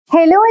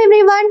Hello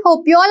everyone,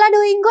 hope you all are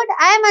doing good.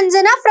 I am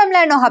Anjana from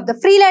LearnoHub, the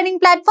free learning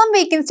platform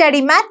where you can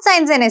study math,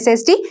 science and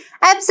SST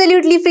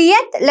absolutely free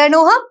at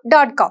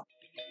learnohub.com.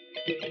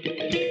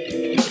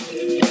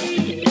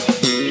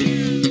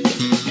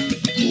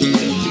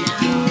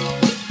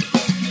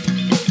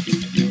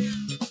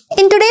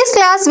 In today's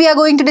class, we are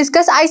going to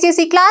discuss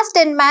ICSE Class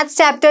 10 Maths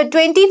Chapter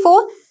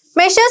 24,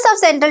 Measures of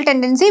Central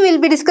Tendency. We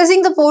will be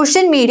discussing the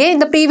portion median. In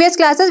the previous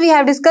classes, we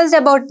have discussed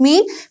about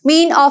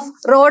mean of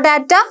raw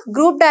data,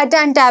 group data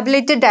and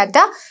tabulated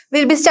data.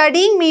 We will be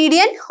studying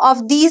median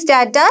of these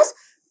data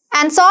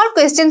and solve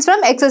questions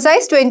from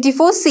exercise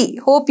 24C.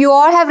 Hope you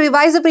all have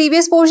revised the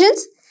previous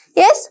portions.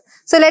 Yes?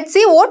 So, let's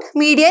see what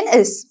median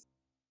is.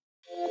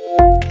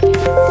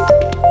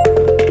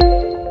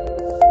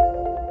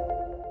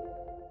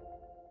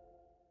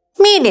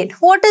 Median.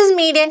 What is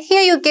median?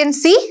 Here you can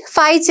see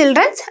 5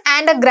 children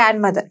and a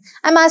grandmother.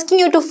 I am asking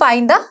you to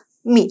find the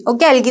mean.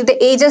 Okay, I will give the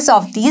ages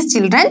of these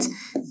children.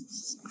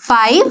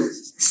 5,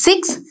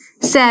 6,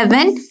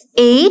 7,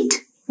 8,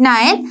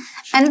 9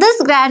 and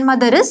this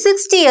grandmother is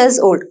 60 years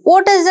old.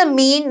 What is the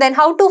mean? Then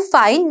how to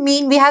find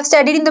mean? We have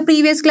studied in the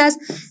previous class.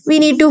 We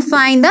need to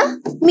find the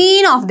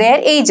mean of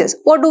their ages.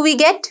 What do we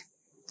get?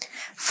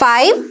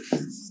 5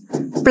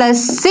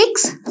 plus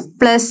 6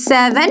 plus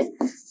 7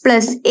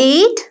 plus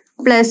 8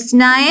 plus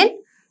 9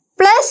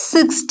 plus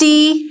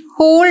 60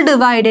 whole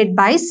divided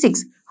by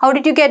 6. How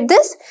did you get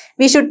this?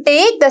 We should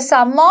take the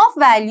sum of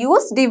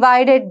values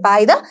divided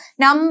by the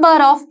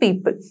number of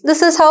people.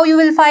 This is how you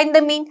will find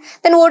the mean.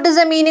 Then what is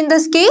the mean in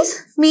this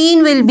case?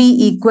 Mean will be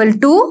equal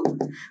to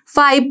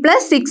 5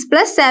 plus 6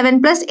 plus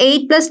 7 plus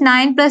 8 plus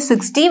 9 plus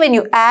 60. When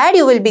you add,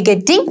 you will be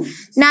getting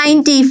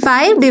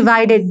 95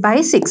 divided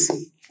by 6.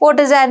 What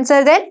is the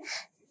answer then?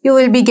 You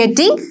will be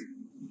getting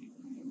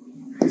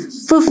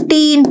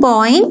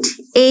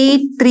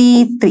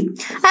 15.833,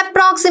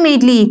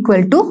 approximately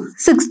equal to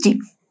 60.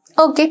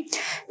 Okay.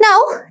 Now,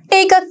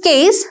 take a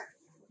case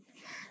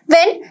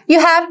when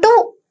you have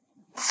to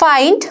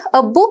find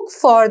a book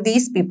for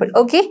these people.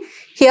 Okay.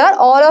 Here,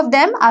 all of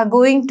them are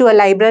going to a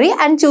library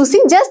and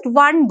choosing just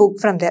one book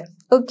from there.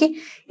 Okay.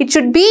 It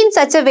should be in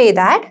such a way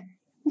that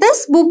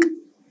this book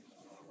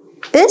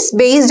is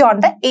based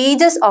on the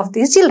ages of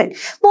these children.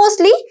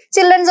 Mostly,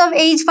 children of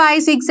age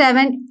 5, 6,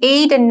 7,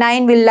 8 and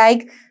 9 will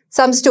like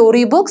some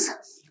story books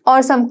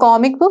or some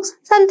comic books,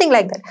 something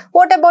like that.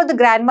 What about the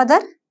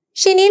grandmother?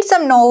 She needs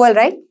some novel,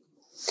 right?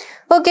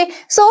 Okay,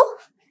 so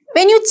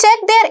when you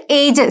check their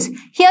ages,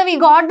 here we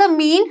got the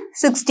mean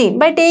 16.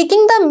 By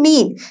taking the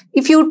mean,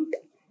 if you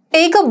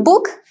take a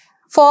book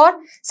for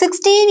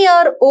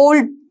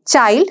 16-year-old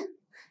child,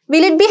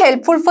 will it be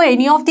helpful for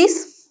any of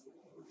these?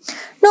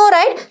 No,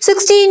 right?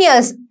 16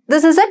 years.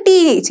 This is a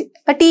teenage.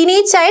 A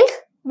teenage child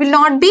will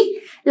not be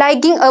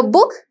liking a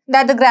book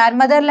that the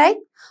grandmother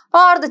likes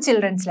or the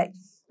children's like.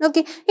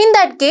 Okay. In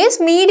that case,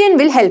 median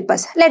will help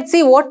us. Let's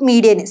see what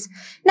median is.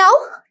 Now,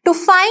 to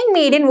find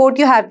median, what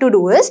you have to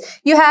do is,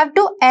 you have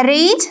to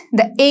arrange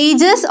the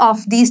ages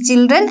of these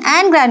children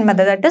and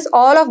grandmother, that is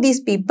all of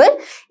these people,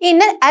 in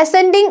an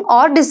ascending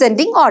or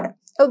descending order.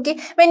 Okay.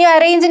 When you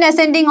arrange in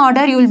ascending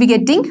order, you will be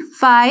getting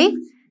 5,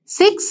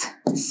 6,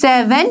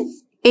 7,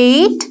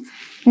 8,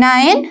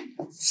 9,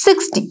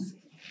 60.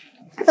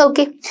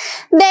 Okay.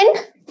 Then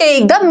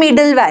take the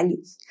middle value.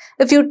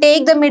 If you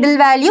take the middle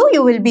value,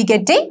 you will be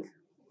getting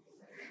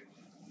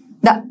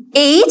the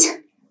age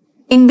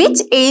in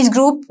which age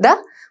group the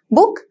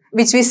book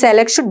which we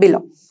select should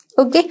belong.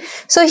 Okay.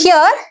 So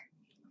here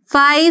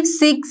 5,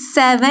 6,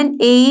 7,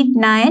 8,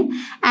 9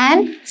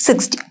 and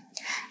 60.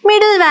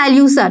 Middle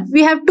values are,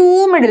 we have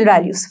two middle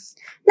values.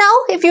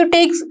 Now if you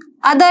take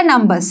other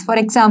numbers, for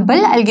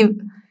example, I'll give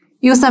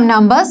you some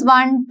numbers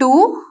 1,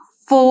 2,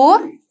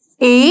 4,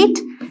 8,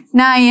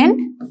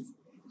 9,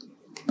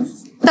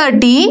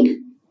 13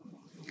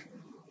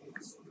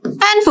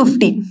 and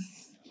 15.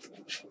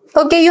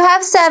 Okay, you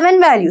have 7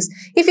 values.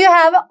 If you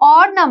have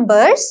odd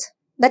numbers,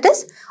 that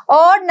is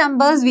odd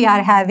numbers we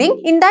are having,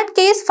 in that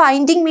case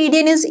finding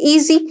median is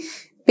easy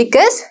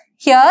because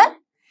here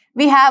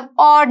we have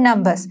odd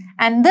numbers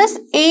and this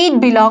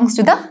 8 belongs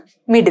to the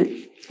middle.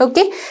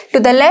 Okay, to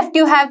the left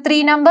you have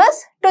 3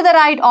 numbers, to the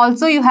right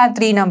also you have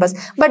 3 numbers.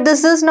 But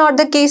this is not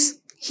the case.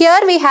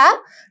 Here we have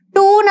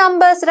 2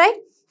 numbers, right?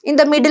 In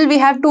the middle we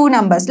have 2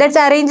 numbers. Let's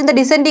arrange in the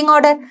descending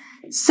order.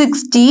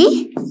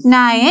 60,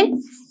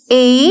 9,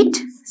 8,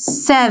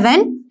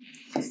 7,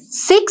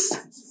 6,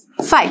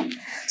 5.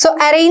 So,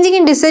 arranging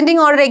in descending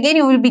order again,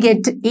 you will be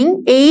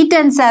getting 8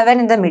 and 7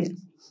 in the middle.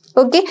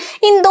 Okay.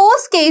 In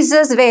those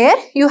cases where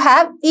you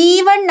have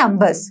even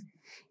numbers,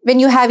 when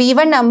you have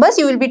even numbers,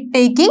 you will be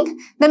taking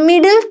the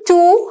middle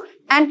 2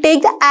 and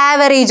take the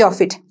average of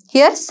it.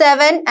 Here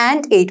 7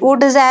 and 8.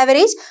 What is the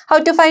average? How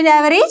to find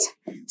average?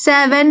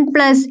 7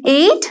 plus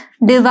 8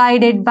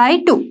 divided by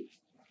 2.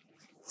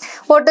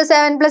 What is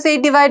 7 plus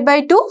 8 divided by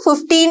 2?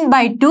 15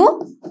 by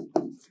 2,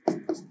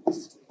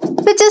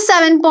 which is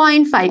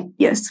 7.5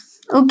 years.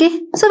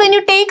 Okay. So, when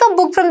you take a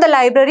book from the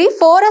library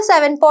for a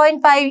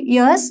 7.5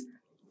 years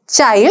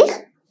child,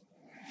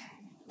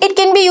 it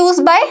can be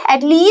used by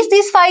at least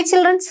these 5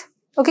 children.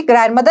 Okay,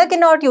 grandmother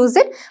cannot use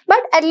it, but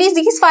at least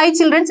these 5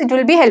 children, it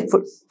will be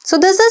helpful. So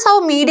this is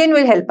how median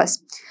will help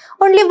us.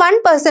 Only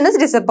one person is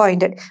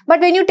disappointed. But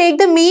when you take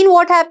the mean,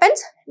 what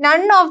happens?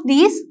 None of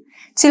these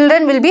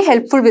children will be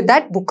helpful with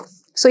that book.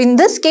 So in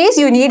this case,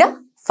 you need to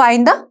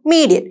find the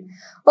median.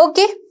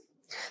 Okay.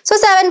 So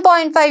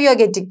 7.5 you are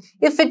getting.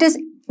 If it is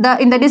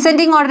in the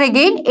descending order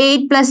again,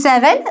 8 plus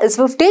 7 is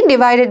 15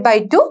 divided by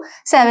 2,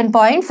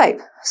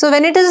 7.5. So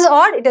when it is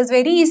odd, it is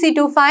very easy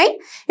to find.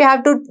 You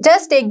have to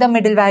just take the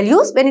middle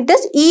values. When it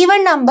is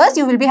even numbers,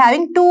 you will be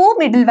having 2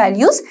 middle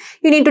values.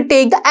 You need to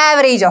take the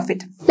average of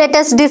it. Let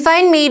us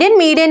define median.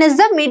 Median is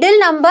the middle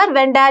number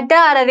when data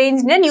are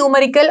arranged in a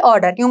numerical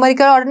order.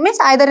 Numerical order means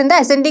either in the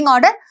ascending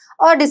order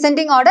or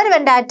descending order.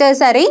 When data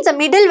is arranged, the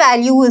middle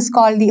value is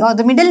called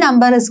the middle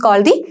number is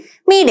called the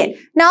median.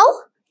 Now,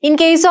 in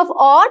case of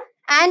odd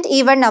and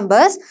even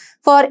numbers,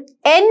 for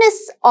n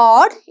is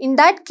odd, in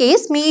that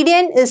case,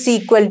 median is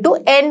equal to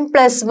n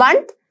plus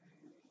 1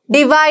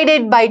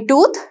 divided by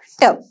 2th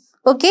term.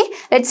 Okay,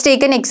 let's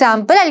take an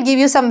example. I'll give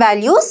you some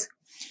values.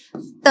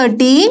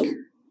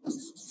 13,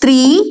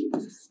 3,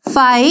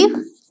 5,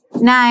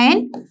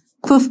 9,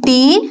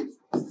 15,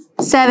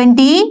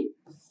 17,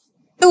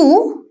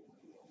 2.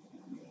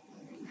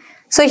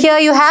 So here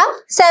you have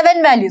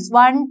 7 values.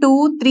 1,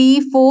 2,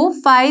 3, 4,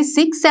 5,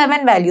 6,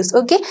 7 values.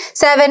 Okay,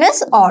 7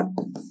 is odd.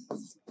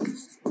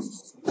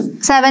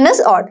 7 is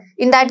odd.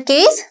 In that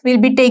case, we'll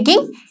be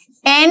taking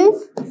n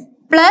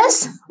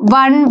plus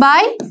 1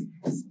 by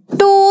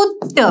 2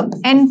 term.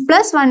 N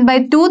plus 1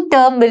 by 2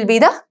 term will be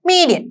the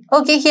median.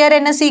 Okay, here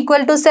n is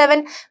equal to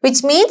 7,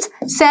 which means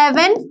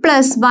 7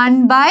 plus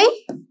 1 by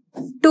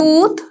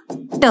 2th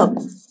term.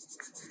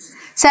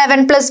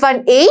 7 plus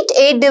 1, 8.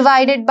 8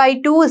 divided by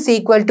 2 is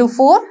equal to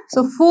 4.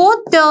 So,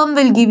 4th term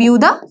will give you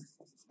the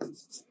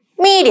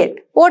median.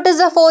 What is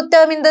the 4th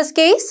term in this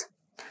case?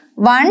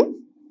 1,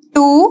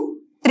 2,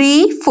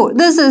 3, 4.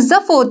 This is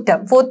the 4th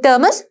term. 4th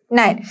term is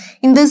 9.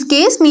 In this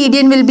case,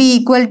 median will be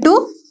equal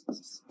to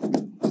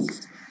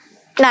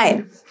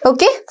 9.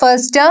 Okay.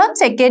 First term,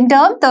 second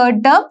term,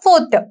 third term,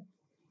 fourth term.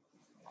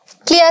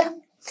 Clear?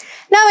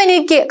 Now, when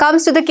it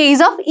comes to the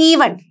case of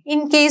even,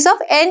 in case of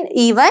n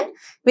even,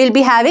 we'll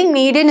be having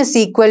median is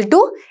equal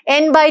to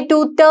n by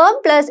 2 term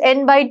plus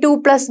n by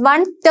 2 plus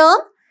 1 term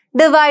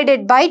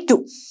divided by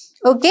 2.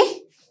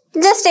 Okay.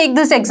 Just take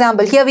this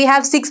example. Here we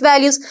have 6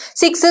 values.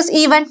 6 is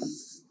even.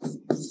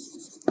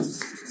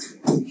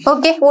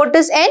 Okay. What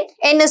is n?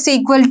 N is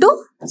equal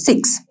to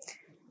 6.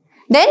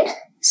 Then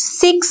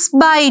 6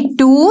 by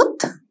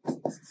 2th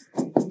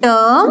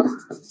term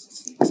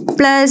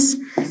plus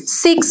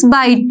 6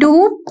 by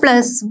 2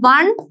 plus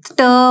 1th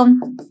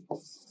term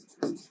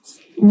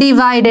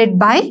divided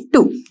by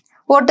 2.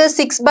 What is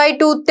 6 by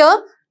 2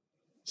 term?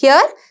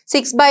 Here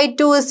 6 by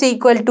 2 is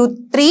equal to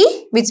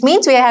 3, which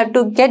means we have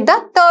to get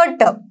the third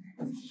term.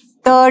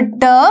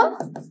 Third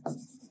term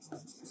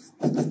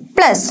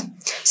plus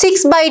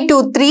 6 by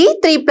 2, 3,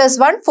 3 plus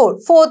 1, 4.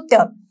 Fourth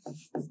term.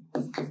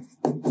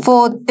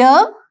 Fourth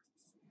term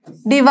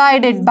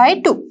divided by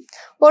 2.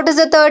 What is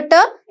the third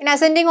term? In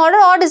ascending order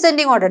or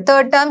descending order?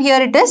 Third term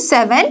here it is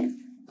 7.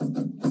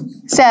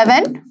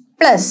 7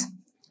 plus.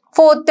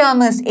 Fourth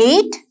term is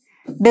 8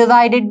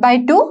 divided by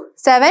 2.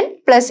 7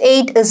 plus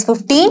 8 is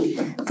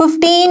 15.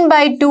 15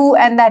 by 2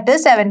 and that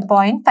is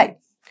 7.5.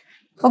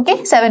 Okay,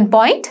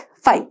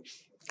 7.5.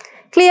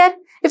 Clear?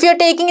 If you are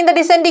taking in the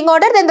descending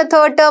order, then the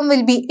third term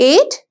will be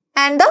 8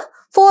 and the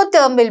fourth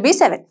term will be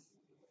 7.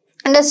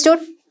 Understood?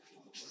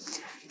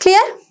 Clear?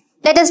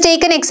 Let us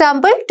take an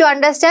example to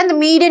understand the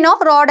median of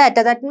raw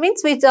data. That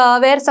means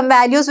where some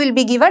values will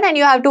be given and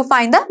you have to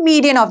find the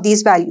median of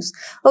these values.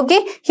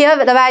 Okay, here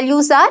the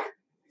values are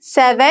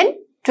 7,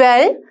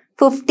 12,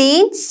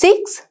 15,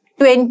 6,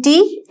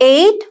 20,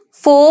 8,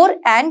 4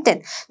 and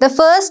 10. The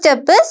first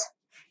step is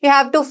you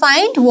have to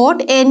find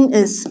what n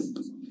is.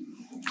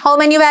 How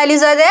many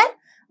values are there?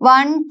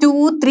 1,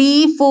 2,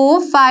 3,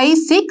 4, 5,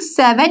 6,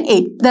 7,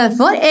 8.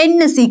 Therefore,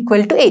 n is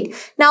equal to 8.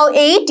 Now,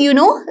 8 you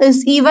know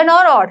is even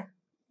or odd.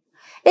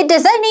 It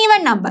is an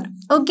even number.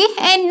 Okay,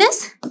 n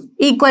is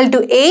equal to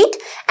 8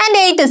 and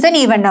 8 is an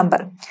even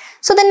number.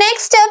 So, the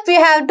next step we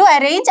have to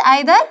arrange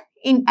either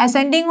in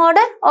ascending order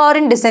or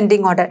in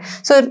descending order.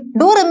 So,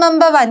 do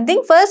remember one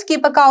thing. First,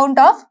 keep a count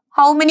of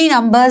how many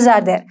numbers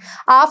are there.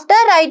 After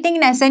writing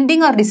in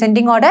ascending or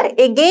descending order,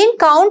 again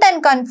count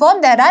and confirm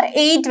there are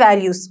 8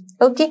 values.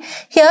 Okay,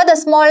 here the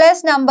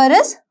smallest number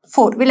is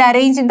 4. We'll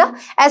arrange in the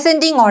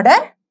ascending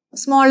order.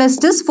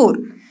 Smallest is 4.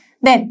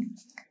 Then,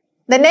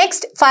 the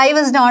next 5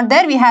 is not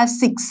there. We have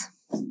 6.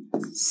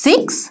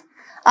 6.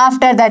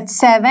 After that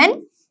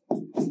 7.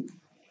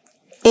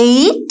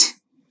 8.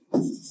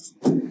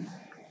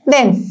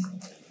 Then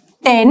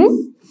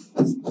 10.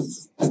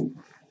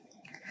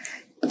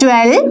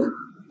 12.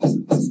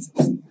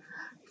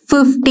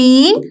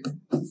 15.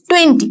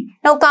 20.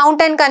 Now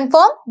count and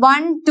confirm.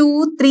 1,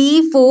 2,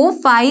 3,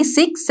 4, 5,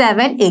 6,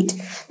 7, 8.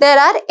 There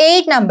are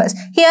 8 numbers.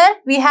 Here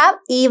we have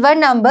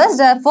even numbers.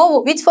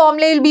 Therefore, which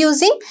formula we will be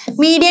using?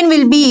 Median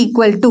will be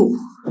equal to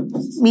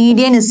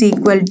median is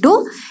equal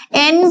to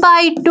n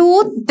by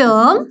 2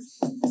 term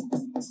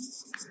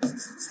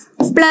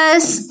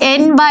plus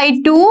n by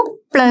 2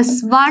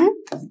 plus 1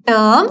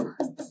 term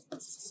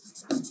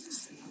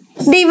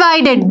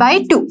divided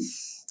by 2.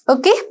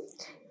 Okay.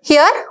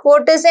 Here,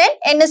 what is n?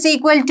 N is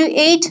equal to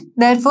 8.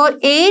 Therefore,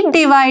 8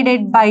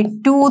 divided by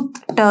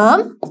 2th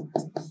term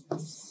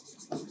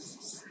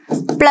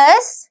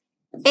plus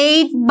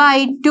 8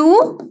 by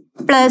 2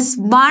 plus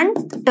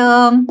 1th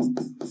term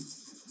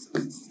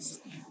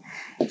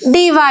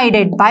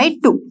divided by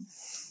 2.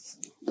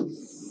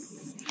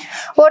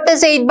 What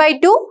is 8 by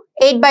 2?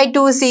 8 by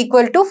 2 is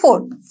equal to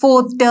 4.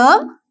 4th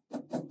term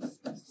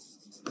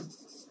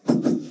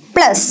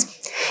plus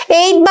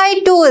 8 by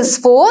 2 is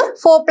 4.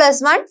 4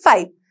 plus 1,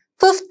 5.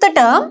 5th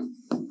term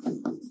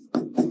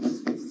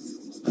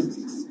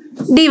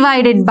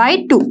divided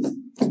by 2.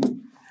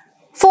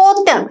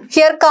 4th term.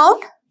 Here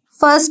count.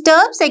 First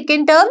term,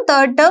 second term,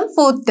 third term,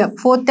 fourth term.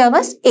 Fourth term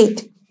is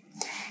 8.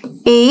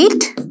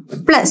 8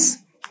 plus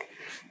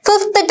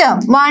 5th term.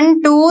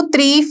 1, 2,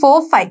 3,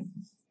 4, 5.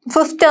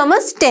 5th term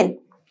is 10.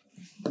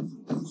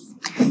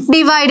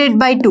 Divided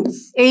by 2.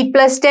 8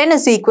 plus 10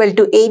 is equal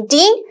to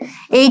 18.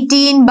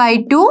 18 by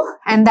 2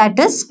 and that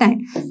is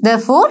 9.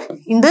 Therefore,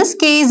 in this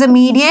case, the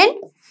median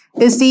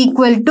is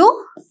equal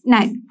to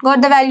 9.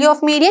 Got the value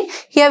of median?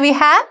 Here we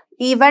have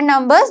even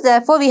numbers.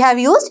 Therefore, we have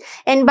used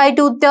n by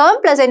 2 term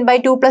plus n by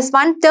 2 plus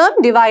 1 term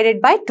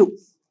divided by 2.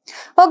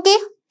 Okay,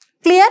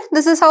 clear?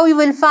 This is how you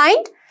will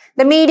find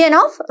the median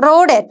of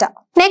raw data.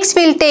 Next,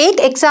 we'll take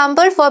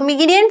example for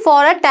median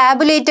for a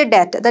tabulated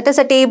data. That is,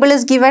 a table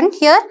is given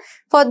here.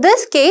 For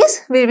this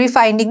case, we will be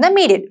finding the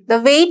median.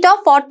 The weight of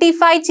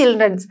 45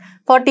 children.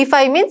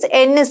 45 means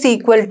n is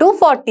equal to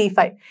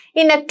 45.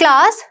 In a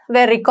class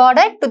were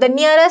recorded to the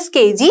nearest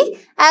kg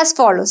as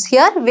follows.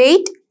 Here,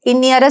 weight in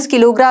nearest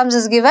kilograms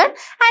is given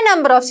and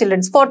number of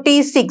children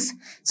 46.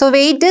 So,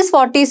 weight is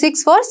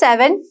 46 for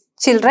 7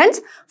 children,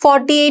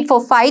 48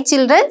 for 5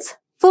 children,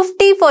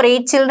 50 for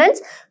 8 children,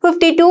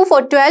 52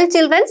 for 12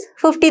 children,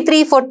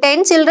 53 for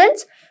 10 children,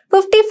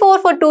 54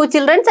 for 2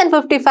 children and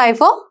 55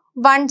 for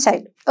 1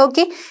 child.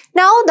 Okay.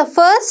 Now, the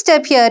first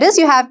step here is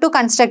you have to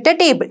construct a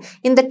table.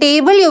 In the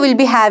table, you will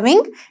be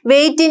having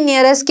weight in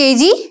nearest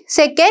kg,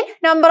 second,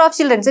 number of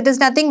children. It is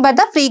nothing but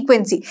the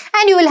frequency.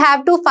 And you will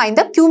have to find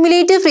the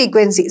cumulative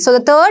frequency. So,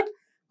 the third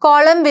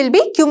column will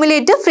be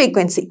cumulative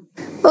frequency.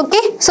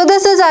 Okay. So,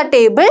 this is our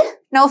table.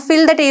 Now,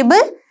 fill the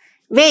table.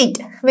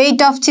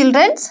 Weight of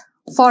children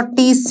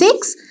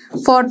 46,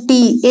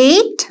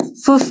 48,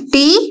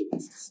 50,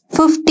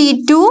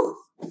 52,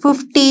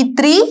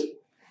 53,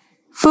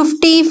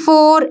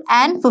 54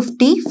 and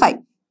 55.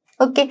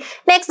 Okay.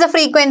 Next, the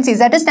frequencies.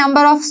 That is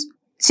number of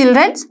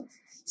children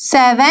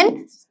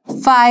 7,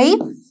 5,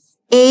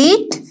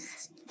 8,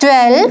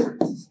 12,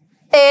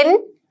 10,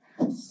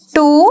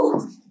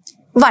 2,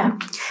 1.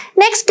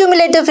 Next,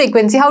 cumulative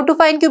frequency. How to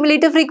find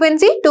cumulative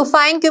frequency? To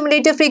find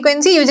cumulative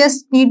frequency, you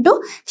just need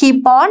to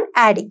keep on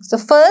adding. So,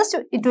 first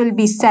it will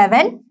be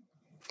 7.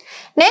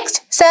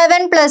 Next,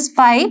 7 plus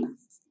 5,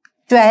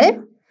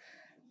 12.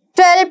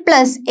 12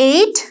 plus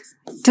 8,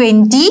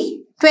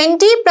 20.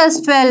 20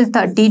 plus 12,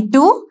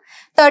 32.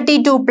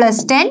 32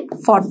 plus 10,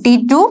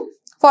 42.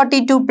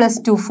 42 plus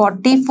 2,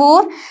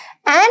 44.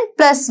 And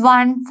plus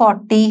 1,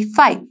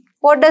 45.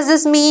 What does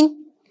this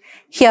mean?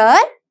 Here,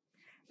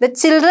 the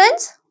children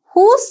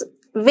whose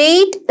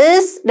weight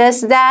is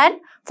less than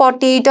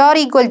 48 or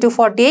equal to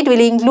 48 will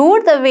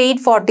include the weight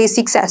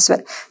 46 as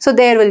well. So,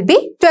 there will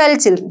be 12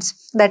 children.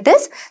 That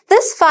is,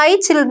 this 5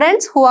 children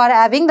who are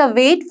having the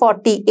weight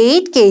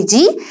 48 kg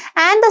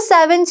and the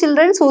 7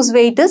 children whose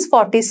weight is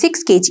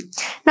 46 kg.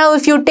 Now,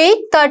 if you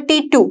take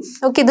 32,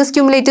 okay, this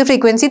cumulative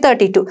frequency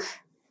 32.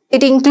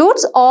 It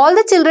includes all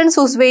the children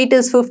whose weight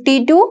is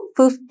 52,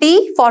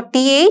 50,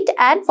 48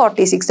 and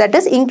 46. That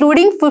is,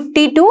 including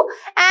 52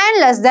 and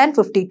less than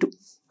 52.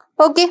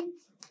 Okay.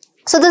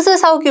 So, this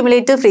is how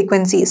cumulative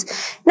frequency is.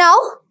 Now,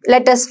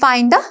 let us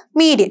find the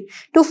median.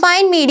 To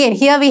find median,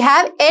 here we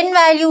have n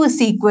value is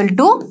equal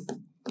to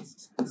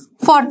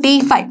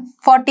 45.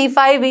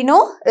 45 we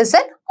know is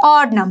an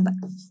odd number.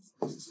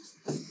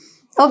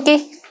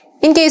 Okay.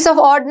 In case of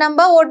odd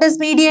number, what is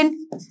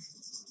median?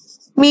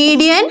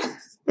 Median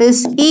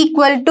is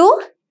equal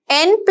to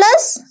n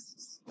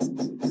plus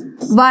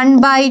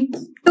 1 by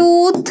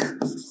 2th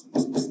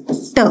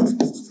term.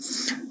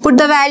 Put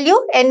the value,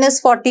 n is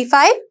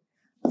 45.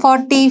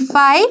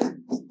 45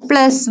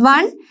 plus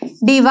 1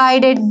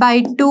 divided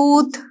by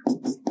 2th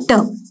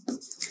term.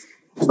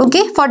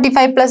 Okay,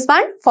 45 plus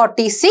 1,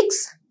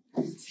 46.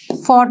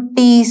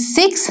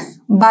 46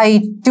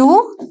 by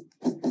 2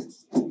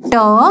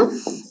 term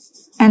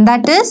and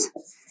that is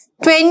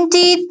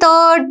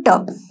 23rd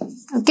term.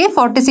 Okay,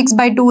 46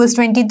 by 2 is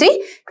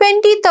 23.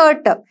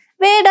 23rd term.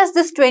 Where does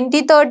this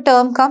 23rd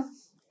term come?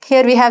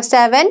 Here we have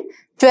 7,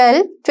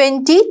 12,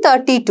 20,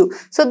 32.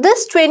 So,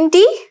 this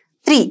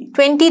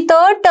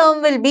 23rd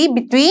term will be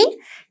between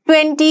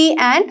 20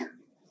 and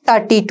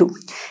 32.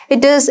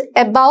 It is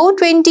about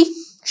 20.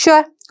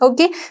 Sure.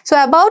 Okay.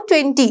 So, about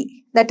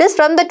 20. That is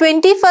from the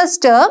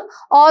 21st term,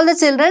 all the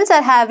children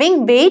are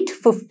having weight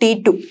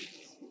 52.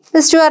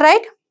 Is you are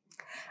right?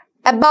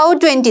 About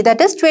 20,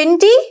 that is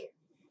 20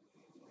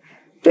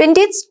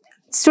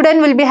 student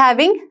will be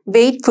having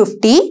weight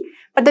 50.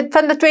 But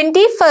from the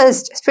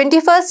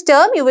 21st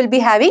term, you will be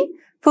having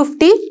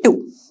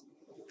 52.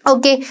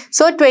 Okay,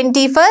 so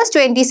 21st,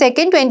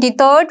 22nd,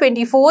 23rd,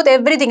 24th,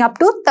 everything up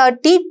to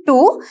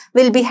 32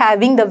 will be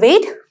having the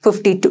weight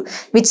 52.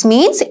 Which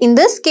means in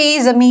this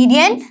case, the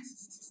median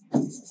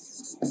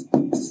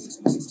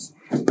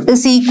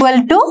is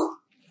equal to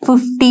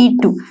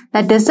 52.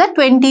 That is the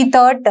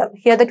 23rd term.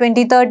 Here the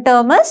 23rd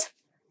term is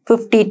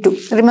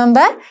 52.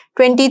 Remember,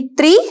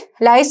 23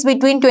 lies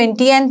between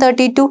 20 and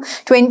 32.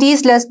 20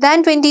 is less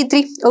than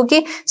 23.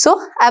 Okay, so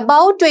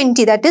about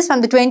 20, that is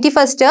from the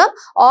 21st term,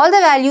 all the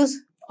values,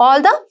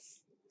 all the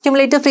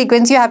cumulative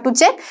frequency you have to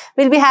check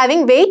will be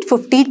having weight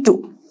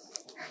 52.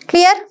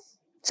 Clear?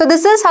 So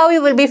this is how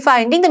you will be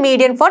finding the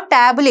median for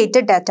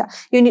tabulated data.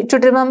 You need to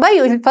remember,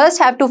 you will first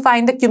have to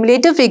find the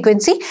cumulative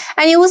frequency,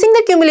 and using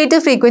the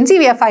cumulative frequency,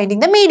 we are finding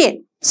the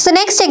median. So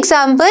next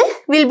example,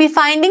 we will be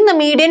finding the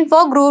median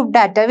for group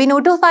data. We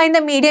need to find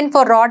the median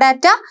for raw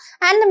data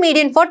and the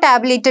median for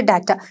tabulated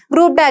data.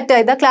 Group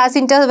data, the class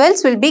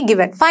intervals will be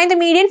given. Find the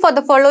median for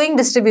the following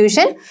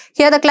distribution.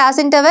 Here the class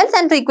intervals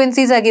and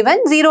frequencies are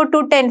given. 0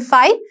 to 10,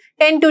 5,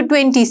 10 to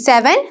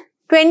 27,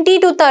 20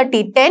 to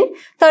 30, 10,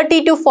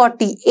 30 to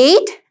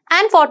 48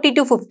 and 40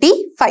 to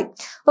 55.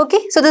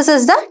 Okay, so this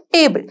is the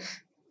table.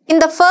 In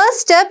the first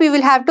step, we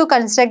will have to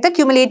construct the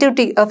cumulative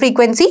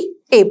frequency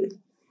table.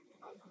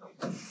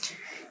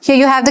 Here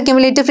you have the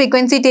cumulative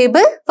frequency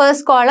table.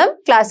 First column,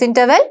 class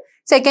interval.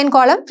 Second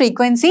column,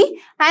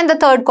 frequency. And the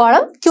third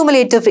column,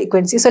 cumulative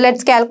frequency. So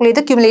let's calculate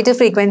the cumulative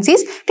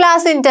frequencies.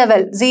 Class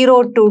interval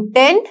 0 to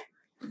 10,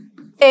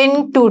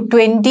 10 to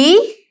 20,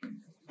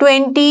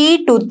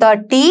 20 to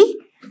 30,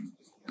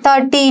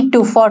 30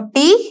 to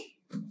 40,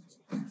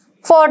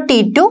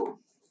 40 to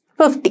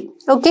 50.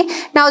 Okay.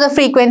 Now the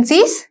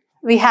frequencies,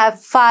 we have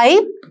 5,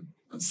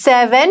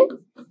 7,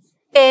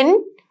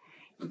 10,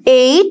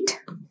 8,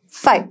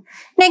 5.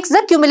 Next,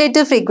 the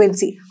cumulative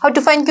frequency. How to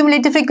find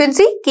cumulative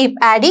frequency? Keep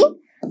adding.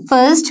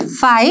 First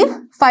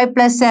 5, 5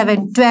 plus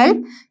 7, 12,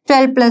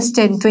 12 plus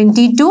 10,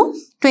 22,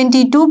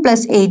 22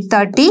 plus 8,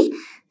 30,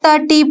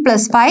 30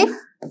 plus 5,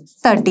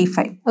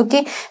 35.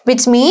 Okay,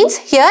 which means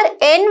here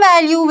n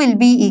value will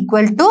be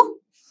equal to,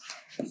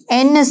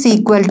 n is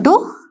equal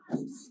to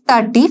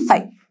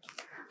 35.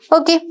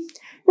 Okay,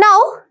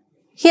 now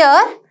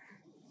here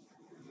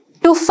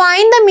to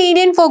find the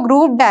median for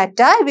group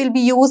data, we will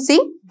be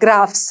using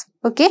graphs.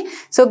 Okay,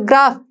 so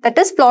graph, that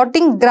is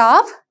plotting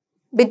graph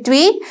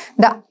between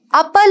the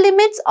upper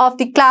limits of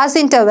the class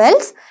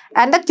intervals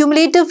and the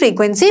cumulative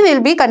frequency. We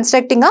will be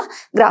constructing a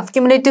graph.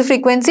 Cumulative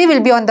frequency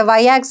will be on the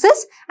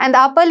y-axis and the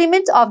upper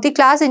limits of the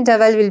class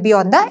interval will be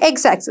on the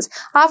x-axis.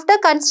 After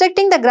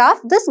constructing the graph,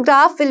 this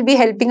graph will be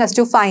helping us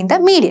to find the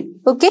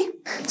median. Okay,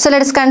 so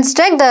let us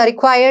construct the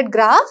required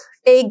graph.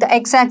 Take the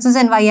x-axis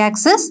and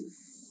y-axis.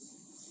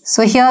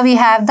 So here we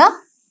have the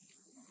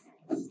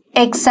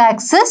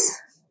x-axis.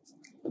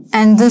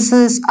 And this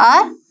is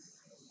our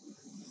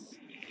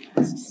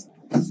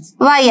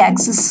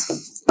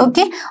y-axis.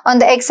 Okay. On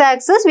the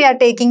x-axis, we are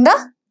taking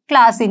the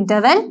class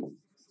interval.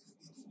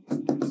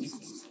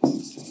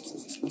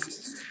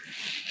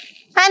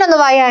 And on the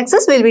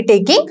y-axis, we will be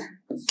taking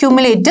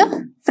cumulative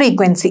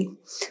frequency.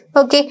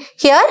 Okay.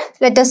 Here,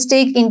 let us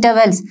take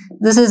intervals.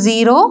 This is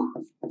 0,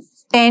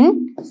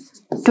 10,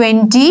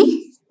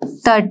 20,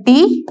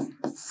 30,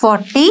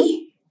 40,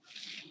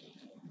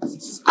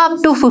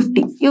 up to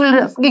 50. You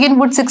can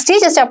put 60,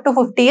 just up to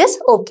 50 is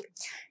okay.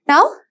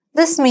 Now,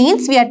 this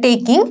means we are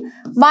taking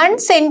 1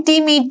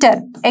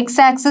 centimeter.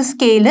 X-axis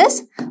scale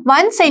is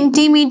 1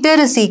 centimeter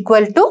is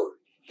equal to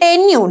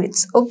 10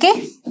 units.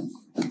 Okay.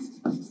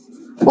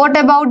 What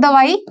about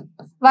the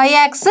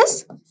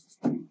y-axis?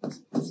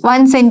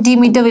 1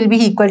 centimeter will be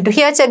equal to,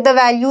 here check the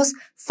values,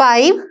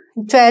 5,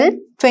 12,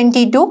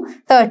 22,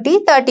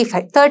 30,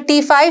 35.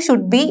 35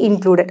 should be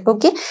included.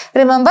 Okay.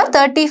 Remember,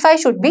 35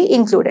 should be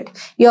included.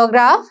 Your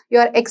graph,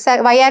 your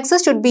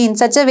y-axis should be in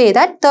such a way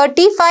that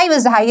 35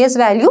 is the highest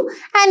value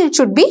and it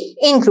should be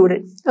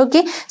included.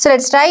 Okay. So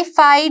let's try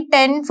 5,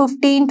 10,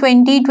 15,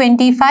 20,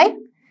 25,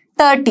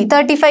 30.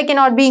 35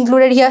 cannot be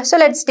included here. So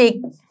let's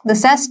take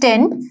this as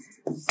 10,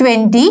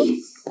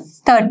 20,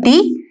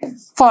 30,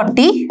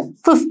 40,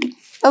 50.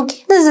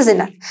 Okay. This is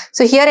enough.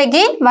 So here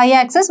again,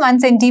 y-axis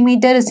 1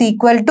 centimeter is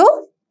equal to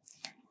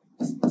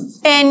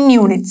 10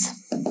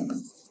 units.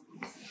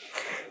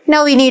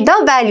 Now we need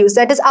the values,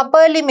 that is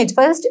upper limit.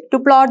 First, to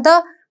plot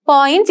the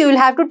points, you will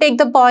have to take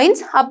the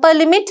points. Upper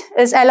limit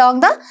is along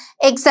the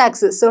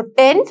x-axis. So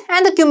 10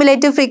 and the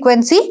cumulative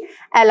frequency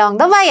along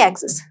the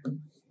y-axis.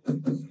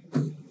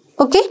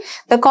 Okay.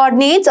 The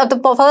coordinates of the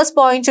first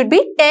point should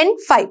be 10,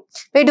 5.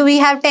 Where do we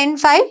have 10,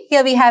 5?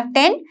 Here we have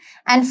 10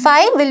 and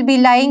 5 will be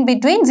lying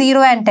between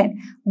 0 and 10.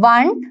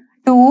 1,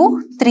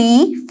 2,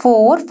 3,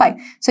 4, 5.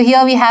 So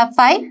here we have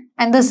 5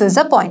 and this is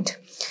a point.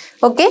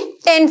 Okay,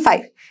 10,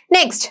 5.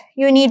 Next,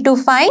 you need to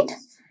find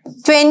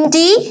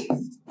 20,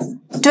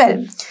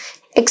 12.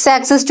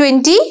 X-axis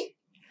 20,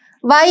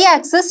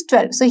 Y-axis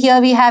 12. So here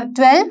we have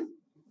 12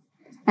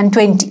 and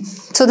 20.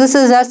 So this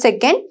is our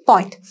second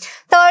point.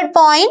 Third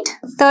point,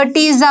 30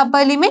 is the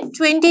upper limit,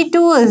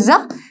 22 is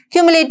the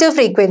cumulative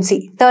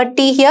frequency.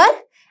 30 here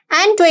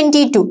and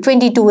 22.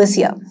 22 is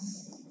here.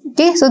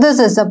 Okay, so this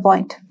is the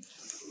point.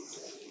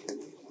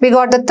 We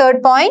got the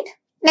third point.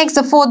 Next,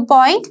 the fourth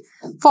point,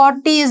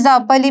 40 is the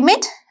upper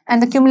limit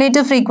and the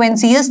cumulative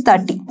frequency is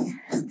 30.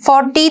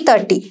 40,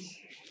 30.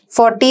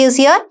 40 is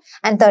here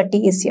and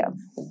 30 is here.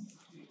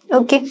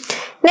 Okay.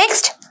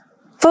 Next,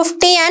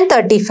 50 and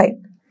 35.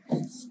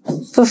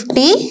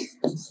 50,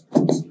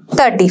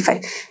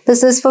 35.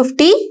 This is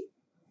 50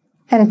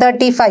 and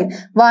 35.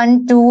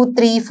 1, 2,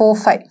 3, 4,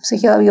 5. So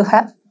here you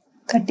have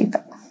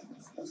 35.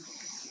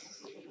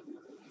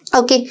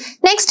 Okay.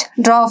 Next,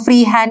 draw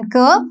freehand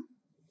curve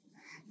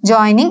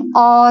joining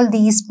all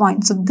these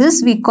points. So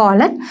this we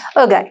call an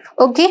agile.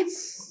 Okay.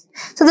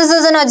 So this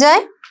is an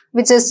agile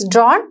which is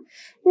drawn.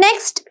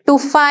 Next, to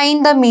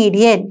find the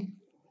median.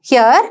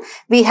 Here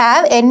we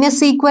have n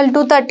is equal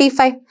to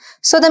 35.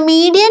 So the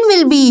median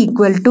will be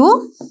equal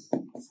to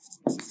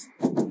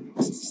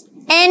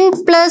n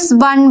plus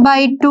 1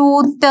 by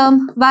 2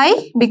 term.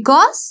 Why?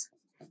 Because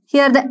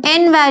here the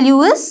n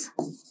value is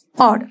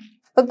odd.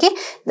 Okay.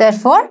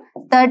 Therefore,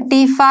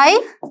 35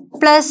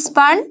 plus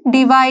 1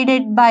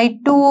 divided by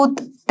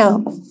 2th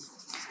term.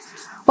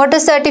 What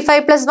is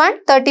 35 plus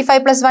 1?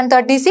 35 plus 1,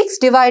 36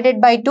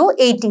 divided by 2,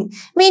 18.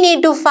 We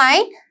need to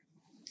find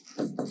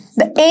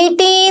the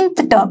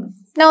 18th term.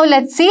 Now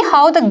let's see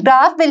how the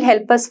graph will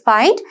help us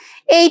find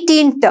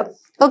 18th term.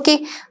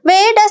 Okay,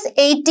 where does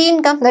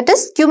 18 come? That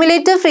is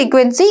cumulative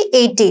frequency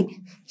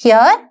 18.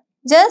 Here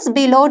just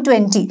below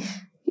 20.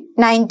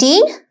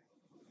 19,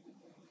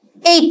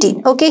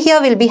 18. Okay,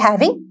 here we'll be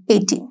having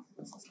 18.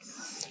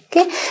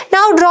 Okay,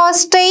 now draw a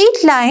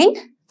straight line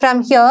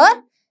from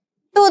here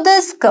to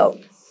this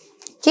curve.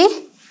 Okay,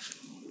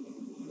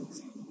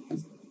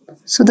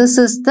 so this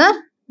is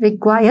the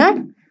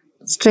required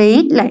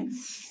straight line.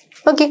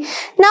 Okay,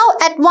 now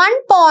at one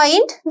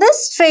point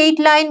this straight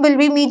line will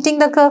be meeting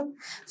the curve.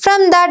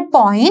 From that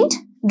point,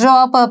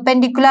 draw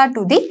perpendicular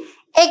to the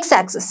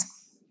x-axis.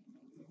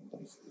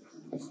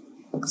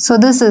 So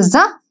this is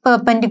the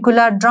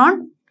perpendicular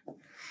drawn.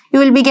 You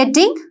will be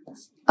getting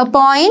a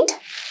point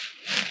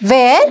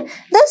where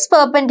this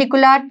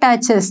perpendicular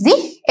touches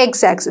the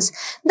x-axis.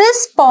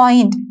 This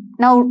point,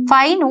 now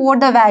find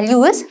what the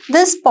value is.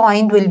 This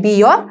point will be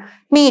your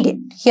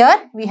median.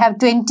 Here we have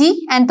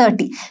 20 and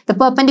 30. The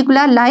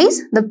perpendicular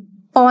lies, the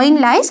point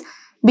lies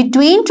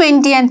between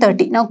 20 and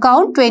 30. Now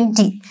count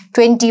 20,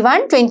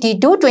 21,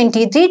 22,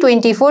 23,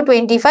 24,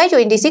 25,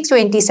 26,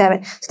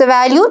 27. So the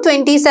value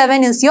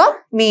 27 is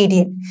your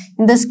median.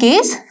 In this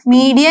case,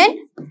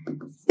 median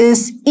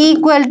is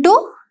equal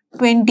to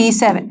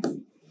 27.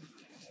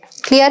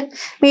 Clear?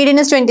 Median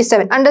is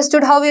 27.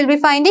 Understood how we will be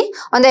finding?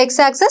 On the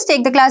x-axis,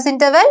 take the class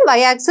interval.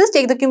 Y-axis,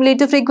 take the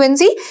cumulative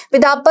frequency.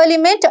 With the upper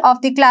limit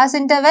of the class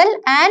interval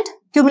and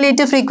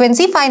cumulative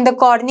frequency, find the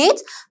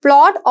coordinates.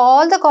 Plot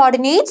all the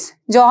coordinates.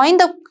 Join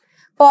the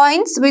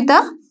points with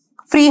a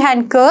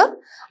freehand curve.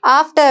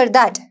 After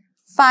that,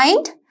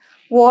 find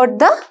what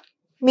the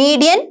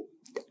median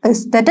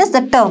is. That is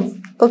the term.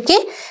 Okay,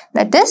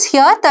 that is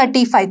here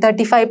 35.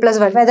 35 plus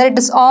 1. Whether it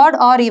is odd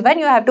or even,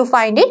 you have to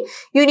find it.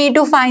 You need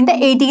to find the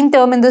 18th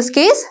term in this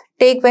case.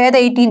 Take where the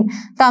 18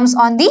 comes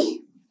on the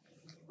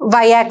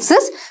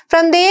y-axis.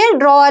 From there,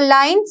 draw a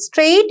line,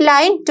 straight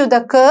line to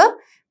the curve.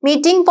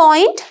 Meeting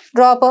point,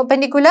 draw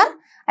perpendicular.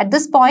 At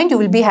this point, you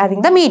will be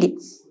having the median.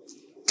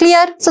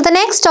 Clear? So the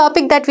next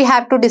topic that we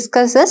have to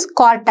discuss is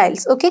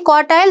quartiles. Okay,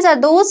 quartiles are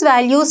those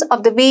values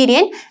of the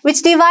variant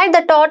which divide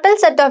the total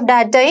set of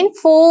data in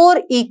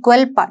 4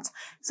 equal parts.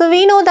 So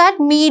we know that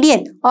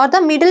median or the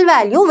middle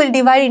value will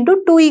divide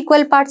into 2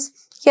 equal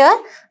parts. Here,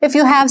 if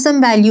you have some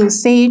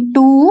values, say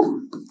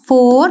 2,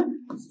 4,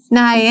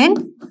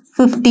 9,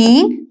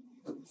 15,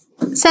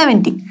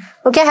 17.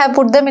 Okay, I have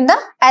put them in the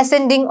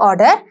ascending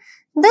order.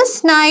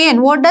 This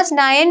 9, what does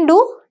 9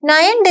 do?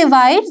 9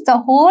 divides the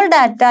whole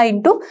data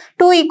into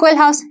 2 equal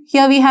halves.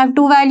 Here we have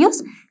 2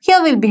 values.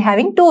 Here we'll be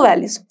having 2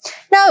 values.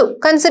 Now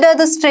consider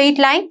the straight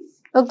line.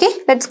 Okay,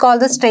 let's call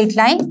the straight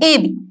line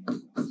AB.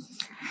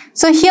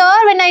 So here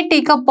when I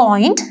take a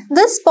point,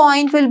 this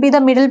point will be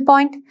the middle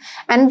point.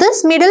 And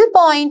this middle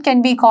point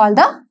can be called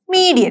the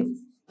median.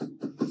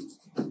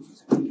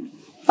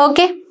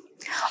 Okay,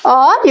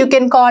 or you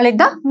can call it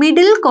the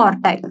middle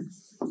quartile.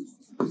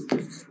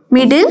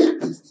 Middle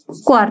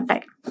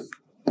quartile.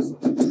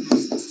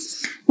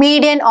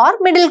 Median or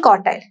middle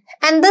quartile,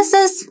 and this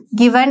is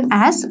given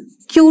as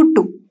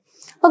Q2.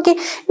 Okay,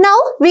 now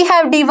we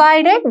have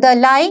divided the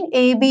line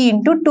AB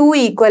into 2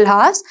 equal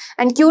halves,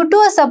 and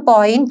Q2 is a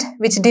point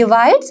which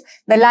divides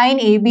the line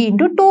AB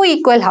into 2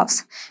 equal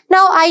halves.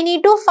 Now I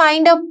need to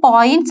find a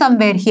point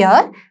somewhere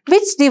here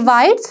which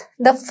divides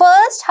the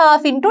first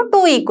half into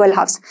 2 equal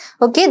halves.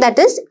 Okay, that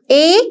is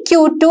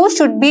AQ2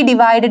 should be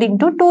divided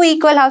into 2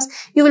 equal halves.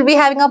 You will be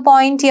having a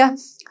point here.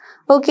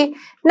 Okay,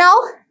 now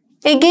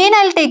Again,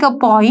 I'll take a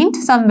point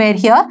somewhere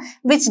here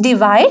which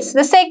divides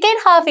the second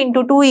half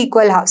into two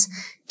equal halves.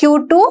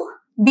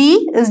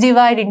 Q2B is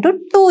divided into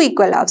two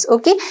equal halves.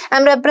 Okay,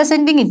 I'm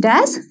representing it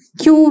as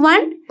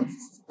Q1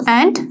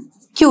 and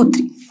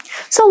Q3.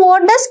 So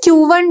what does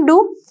Q1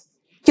 do?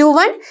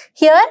 Q1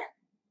 here,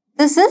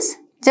 this is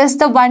just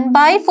the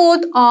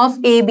 1/4 of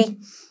AB.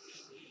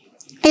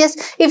 Yes,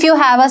 if you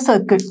have a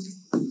circle,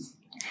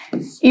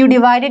 you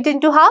divide it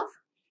into half.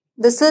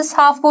 This is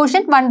half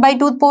portion,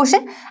 1/2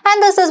 portion,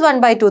 and this is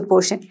 1/2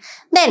 portion.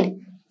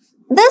 Then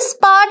this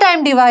part I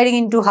am dividing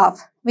into half,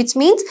 which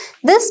means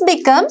this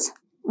becomes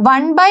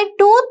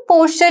 1/2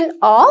 portion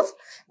of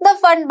the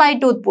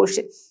 1/2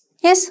 portion.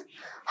 Yes,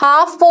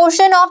 half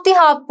portion of the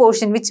half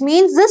portion, which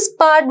means this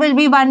part will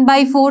be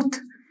 1/4.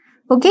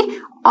 Okay,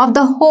 of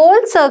the whole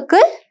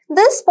circle,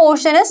 this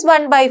portion is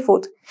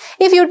 1/4.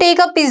 If you take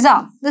a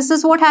pizza, this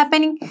is what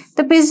happening.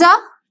 The pizza,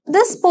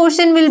 this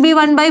portion will be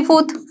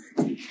 1/4.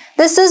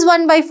 This is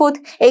 1/4.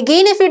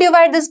 Again, if you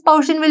divide, this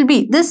portion will be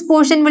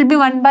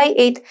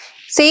 1/8.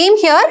 Same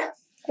here.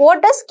 What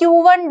does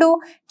Q1 do?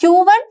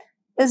 Q1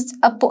 is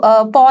a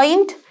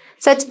point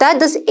such that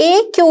this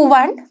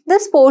AQ1,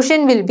 this portion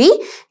will be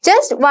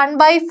just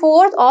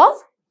 1/4 of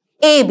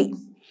AB.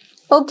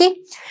 Okay.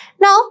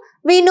 Now,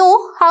 we know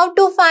how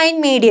to find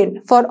median.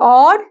 For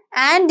odd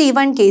and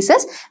even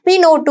cases, we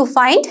know to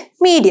find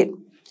median.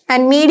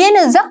 And median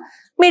is the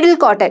middle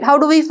quartile. How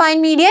do we find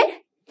median?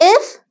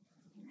 If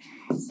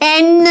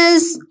n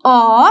is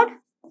odd,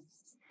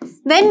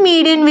 then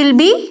median will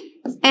be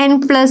n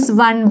plus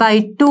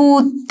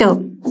 1/2 term.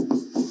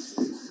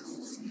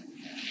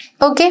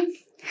 Okay.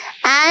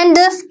 And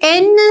if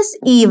n is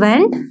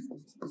even,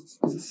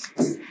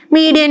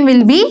 median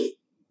will be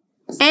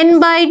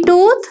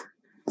n/2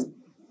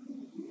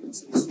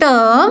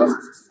 term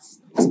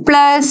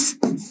plus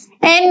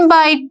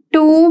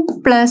n/2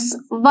 plus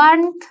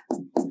 1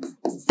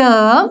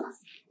 term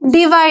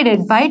divided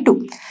by 2.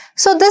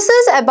 So this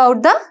is about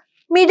the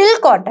middle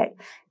quartile.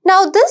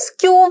 Now this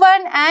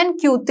Q1 and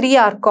Q3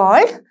 are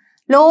called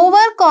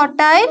lower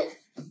quartile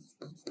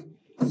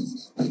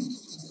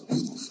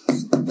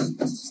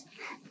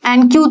and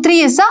Q3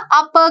 is the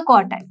upper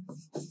quartile.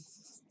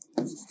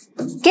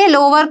 Okay,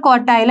 lower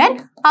quartile and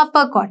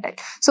upper quartile.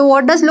 So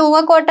what does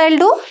lower quartile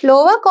do?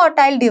 Lower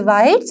quartile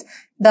divides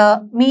the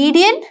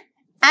median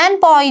and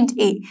point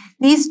A,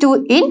 these two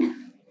in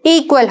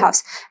equal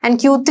halves. And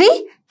Q3,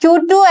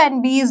 Q2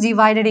 and B is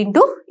divided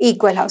into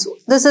equal halves.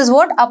 This is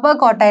what upper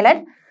quartile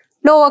and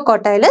lower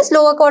quartile is.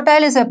 Lower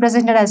quartile is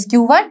represented as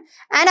Q1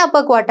 and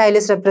upper quartile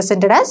is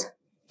represented as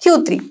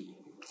Q3.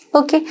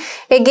 Okay.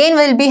 Again,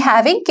 we'll be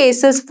having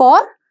cases for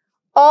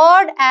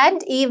odd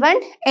and even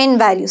n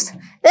values.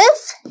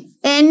 If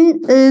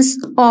n is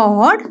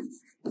odd,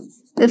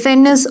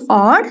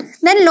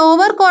 then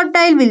lower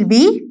quartile will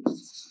be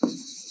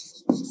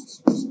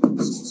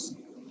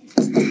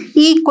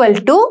equal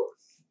to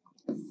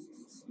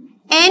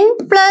n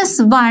plus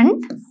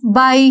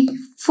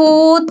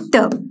 1/4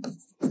 term.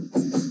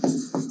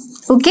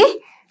 Okay,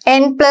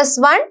 n plus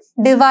 1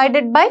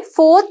 divided by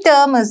 4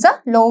 term is the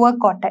lower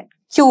quartile,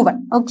 Q1.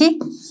 Okay,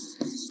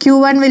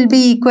 Q1 will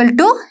be equal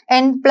to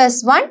n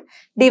plus 1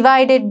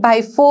 divided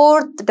by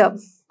 4th term.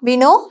 We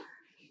know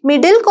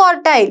middle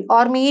quartile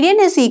or median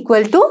is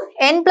equal to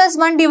n plus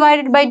 1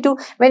 divided by 2.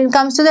 When it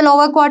comes to the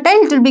lower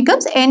quartile, it will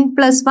becomes n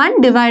plus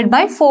 1 divided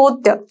by 4th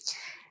term.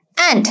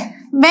 And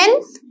when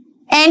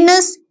n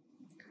is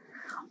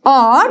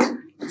odd,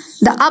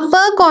 the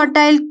upper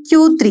quartile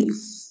Q3,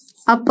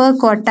 upper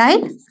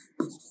quartile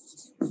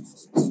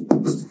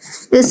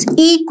is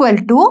equal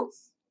to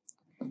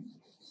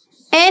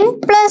n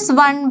plus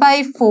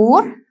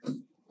 1/4.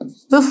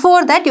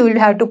 Before that, you will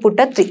have to put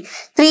a 3.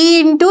 3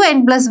 into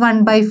n plus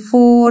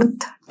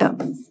 1/4th term.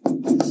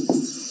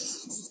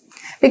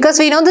 Because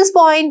we know this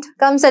point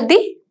comes at the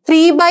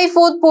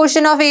 3/4th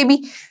portion of AB.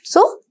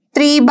 So,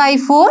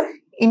 3/4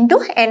 into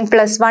n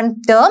plus 1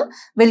 term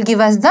will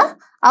give us the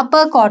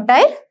upper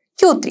quartile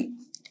Q3.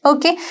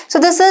 Okay. So,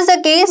 this is the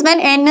case when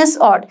n is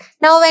odd.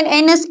 Now, when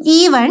n is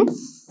even,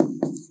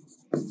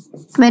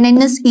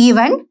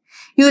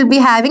 you will be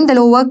having the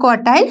lower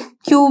quartile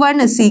Q1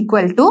 is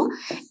equal to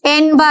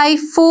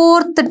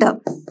n/4th term.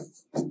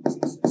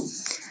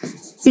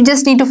 You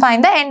just need to find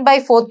the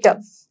n/4th term.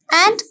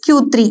 And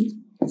Q3,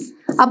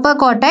 upper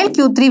quartile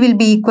Q3 will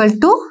be equal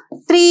to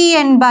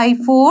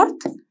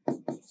 3n/4th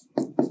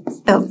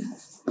term.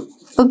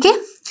 Okay.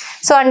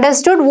 So,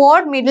 understood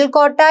what middle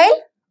quartile,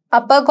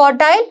 upper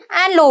quartile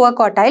and lower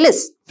quartile is.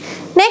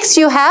 Next,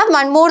 you have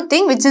one more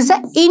thing, which is the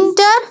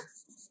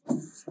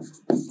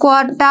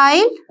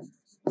interquartile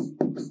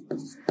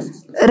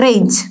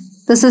range.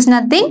 This is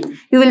nothing.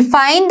 You will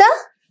find the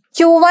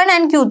Q1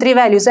 and Q3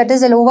 values, that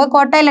is the lower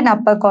quartile and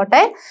upper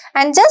quartile,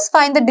 and just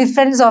find the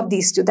difference of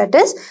these two, that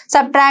is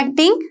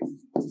subtracting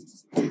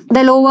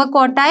the lower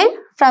quartile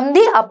from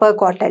the upper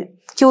quartile.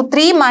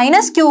 Q3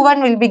 minus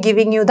Q1 will be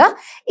giving you the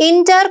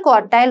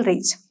interquartile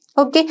range.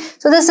 Okay,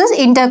 so this is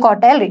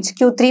interquartile range,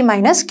 Q3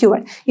 minus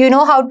Q1. You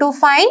know how to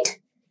find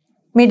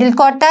middle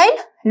quartile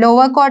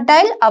lower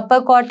quartile,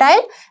 upper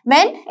quartile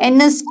when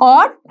n is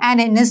odd and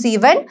n is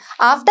even.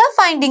 After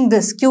finding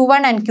this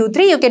Q1 and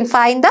Q3, you can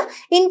find the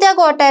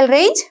interquartile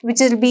range which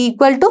will be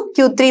equal to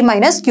Q3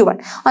 minus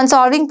Q1. On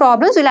solving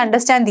problems, we'll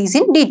understand these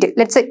in detail.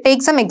 Let's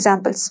take some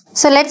examples.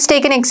 So let's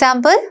take an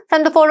example.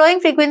 From the following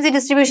frequency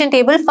distribution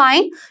table,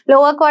 find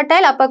lower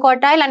quartile, upper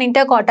quartile and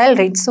interquartile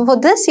range. So for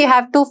this, you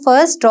have to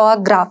first draw a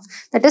graph.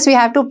 That is, we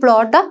have to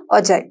plot the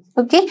ogive.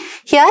 Okay.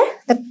 Here,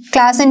 the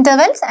class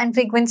intervals and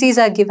frequencies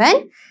are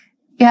given.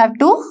 You have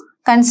to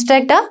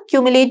construct a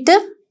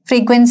cumulative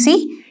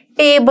frequency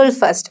table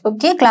first.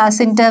 Okay, class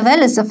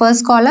interval is the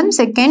first column,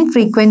 second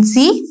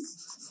frequency,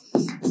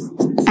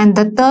 and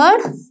the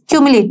third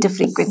cumulative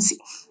frequency.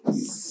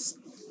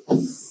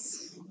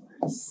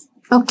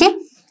 Okay,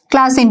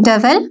 class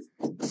interval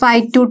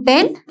 5 to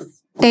 10,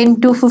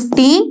 10 to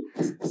 15,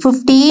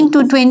 15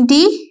 to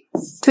 20,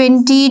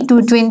 20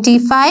 to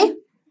 25,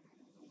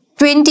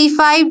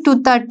 25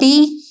 to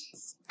 30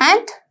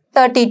 and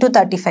 30 to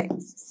 35.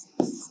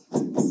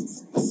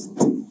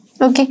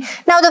 Okay,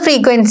 now the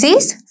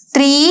frequencies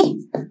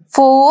 3,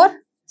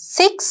 4,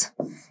 6,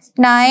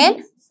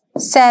 9,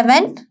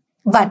 7,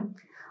 1.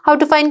 How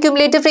to find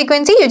cumulative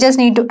frequency? You just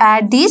need to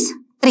add these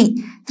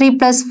 3. 3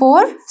 plus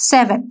 4,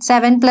 7.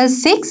 7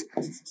 plus 6,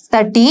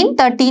 13.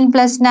 13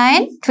 plus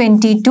 9,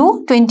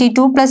 22.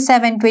 22 plus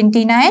 7,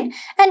 29.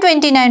 And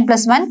 29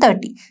 plus 1,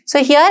 30.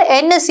 So here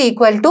n is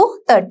equal to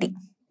 30.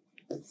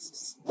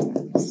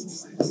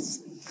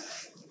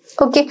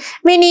 Okay,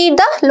 we need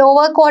the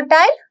lower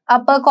quartile,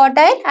 upper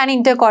quartile and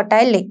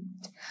interquartile length.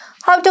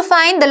 How to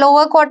find the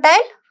lower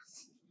quartile?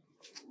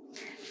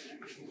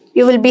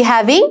 You will be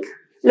having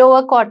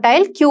lower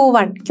quartile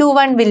Q1.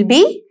 Q1 will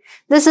be,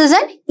 this is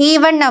an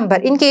even number.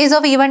 In case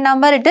of even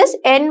number, it is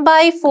n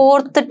by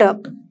 4th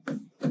term.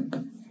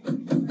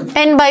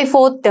 N by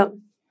 4th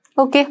term.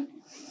 Okay.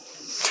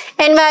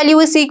 N value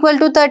is equal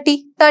to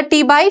 30.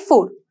 30 by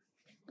 4.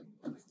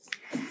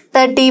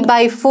 30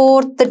 by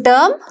 4th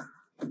term.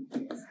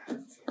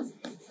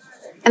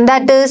 And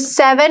that is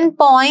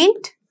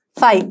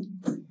 7.5.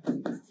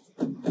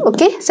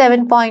 Okay,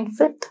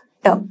 7.5th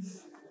term.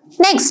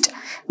 Next,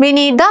 we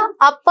need the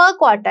upper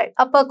quartile.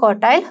 Upper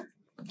quartile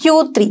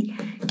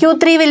Q3.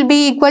 Q3 will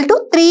be equal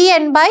to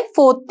 3n by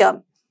 4th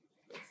term.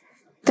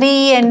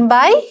 3n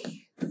by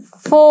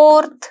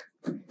 4th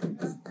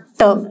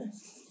term.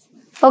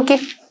 Okay.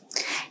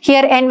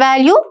 Here n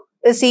value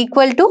is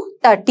equal to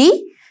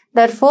 30.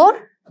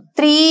 Therefore,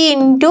 3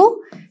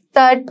 into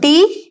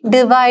 30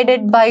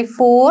 divided by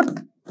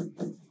 4th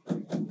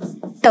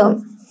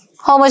term.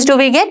 How much do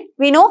we get?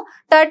 We know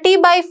 30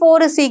 by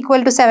 4 is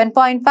equal to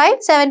 7.5.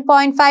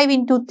 7.5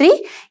 into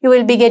 3, you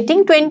will be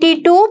getting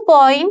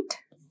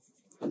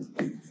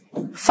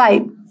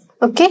 22.5.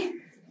 Okay.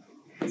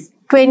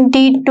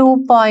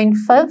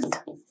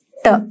 22.5th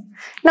term.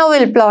 Now we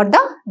will plot the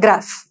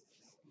graph.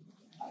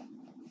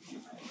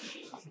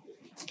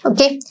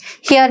 Okay.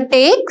 Here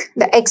take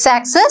the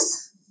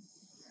x-axis.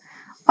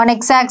 On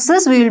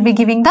x-axis, we will be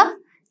giving the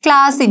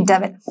class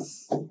interval.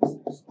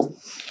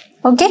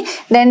 Okay,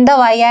 then the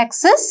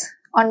y-axis.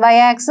 On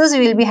y-axis,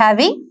 we will be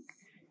having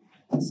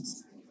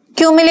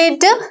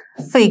cumulative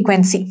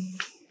frequency.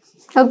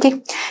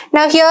 Okay,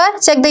 now here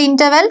check the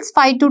intervals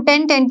 5 to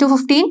 10, 10 to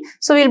 15.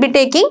 So we will be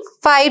taking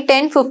 5,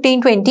 10,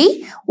 15,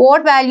 20.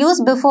 What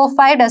values before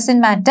 5 doesn't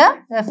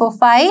matter. Therefore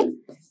 5,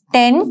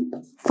 10,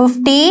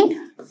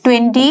 15,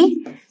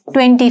 20,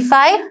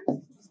 25,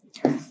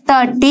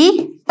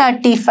 30,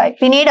 35.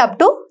 We need up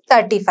to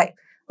 35.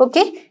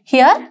 Okay,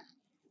 here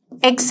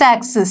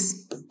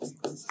x-axis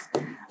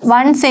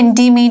 1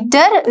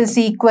 centimeter is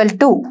equal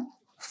to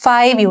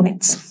 5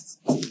 units.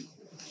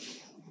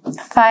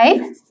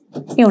 5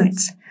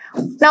 units.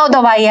 Now the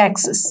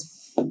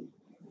y-axis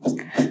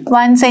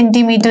 1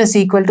 centimeter is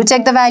equal to,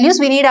 check the values,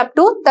 we need up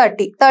to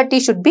 30. 30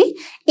 should be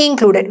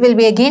included. We'll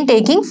be again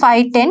taking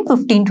 5, 10,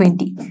 15,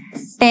 20.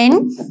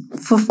 10,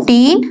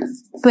 15,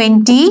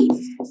 20,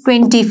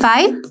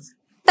 25,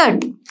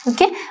 30.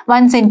 Okay,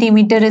 1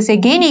 centimeter is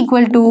again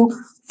equal to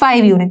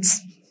 5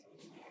 units.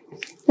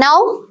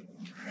 Now,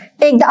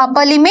 take the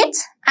upper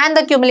limits and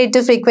the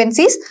cumulative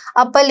frequencies.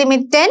 Upper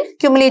limit 10,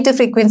 cumulative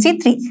frequency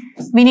 3.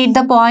 We need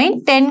the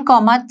point 10,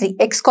 3.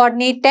 X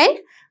coordinate 10,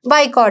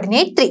 Y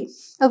coordinate 3.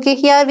 Okay,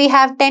 here we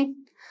have 10.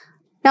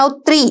 Now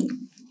 3,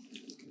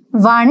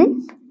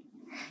 1.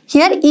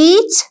 Here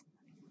each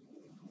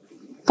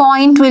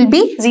point will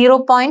be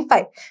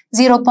 0.5.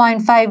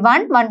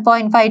 0.51,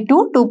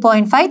 1.52,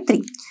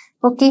 2.53.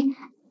 Okay,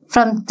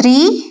 from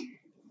 3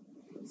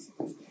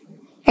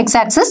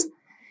 x-axis,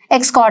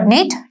 x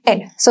coordinate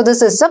 10. So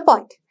this is the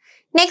point.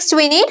 Next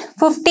we need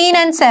 15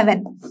 and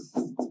 7.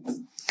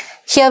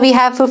 Here we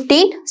have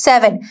 15,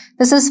 7.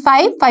 This is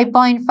 5,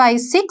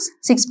 5.56,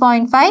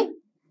 6.5,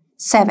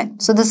 7.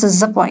 So this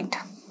is the point.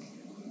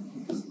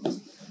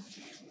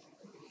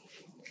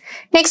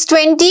 Next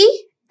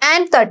 20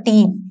 and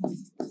 13.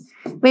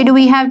 Where do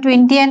we have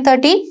 20 and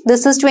 13?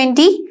 This is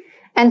 20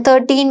 and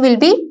 13 will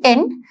be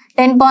 10.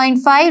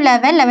 10.5,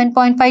 11,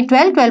 11.5,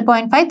 12,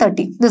 12.5,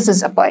 13. This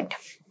is a point.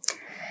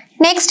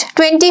 Next,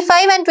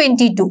 25 and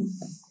 22.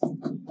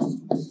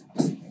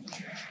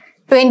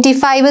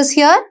 25 is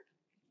here,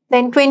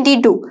 then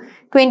 22.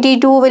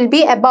 22 will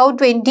be above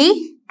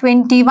 20,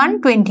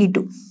 21,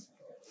 22.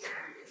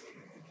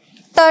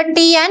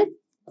 30 and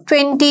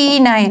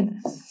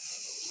 29.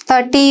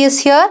 30 is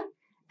here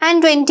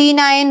and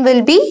 29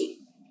 will be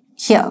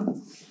here.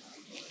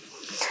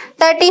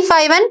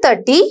 35 and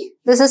 30.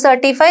 This is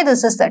 35,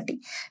 this is 30.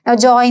 Now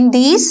join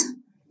these.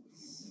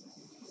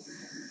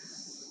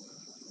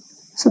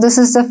 So this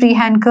is the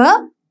freehand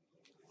curve.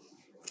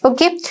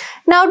 Okay.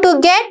 Now to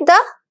get the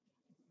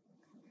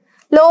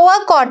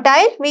lower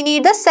quartile, we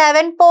need the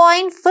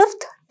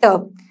 7.5th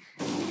term.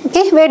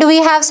 Okay, where do we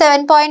have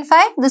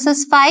 7.5? This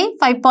is 5,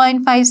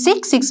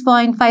 5.56,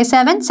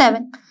 6.57,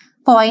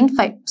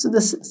 7.5. So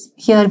this is,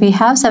 here we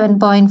have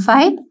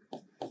 7.5.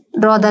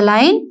 Draw the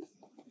line.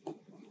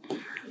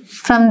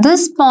 From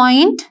this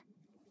point,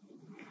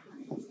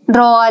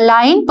 draw a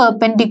line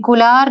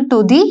perpendicular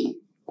to the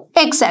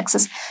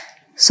x-axis.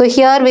 So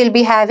here we'll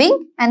be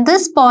having, and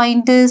this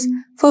point is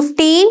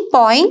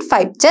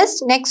 15.5,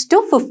 just next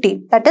to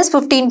 15, that is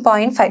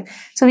 15.5.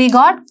 So we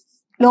got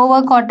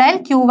lower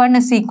quartile Q1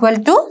 is equal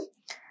to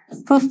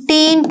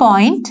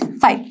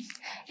 15.5.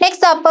 Next,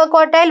 the upper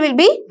quartile will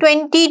be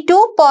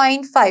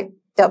 22.5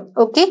 term.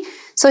 Okay,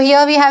 so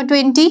here we have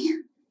 20,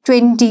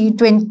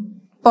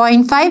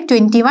 20.5,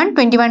 21,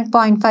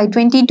 21.5,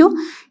 22,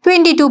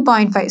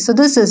 22.5. So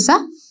this is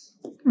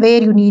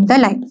where you need the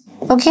line.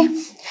 Okay.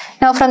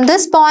 Now from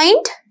this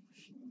point,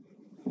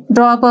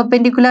 draw a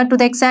perpendicular to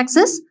the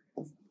x-axis.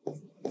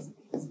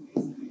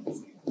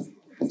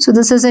 So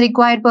this is a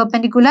required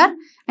perpendicular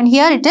and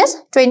here it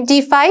is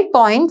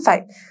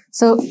 25.5.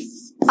 So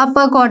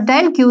upper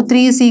quartile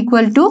Q3 is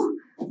equal to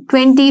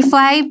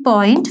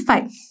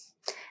 25.5.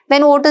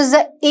 Then what is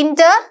the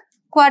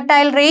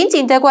interquartile range?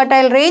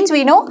 Interquartile range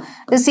we know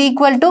is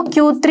equal to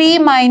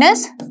Q3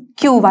 minus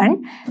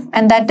Q1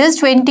 and that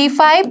is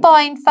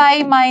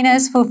 25.5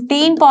 minus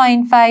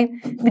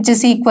 15.5 which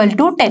is equal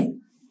to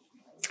 10.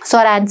 So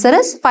our answer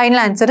is, final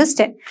answer is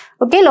 10.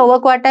 Okay, lower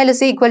quartile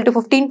is equal to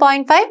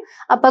 15.5,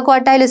 upper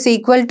quartile is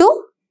equal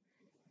to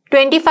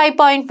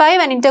 25.5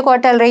 and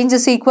interquartile range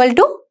is equal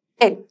to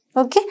 10.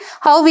 Okay,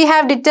 how we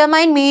have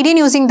determined median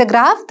using the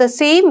graph? The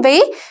same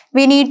way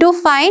we need to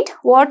find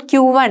what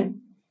Q1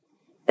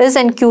 is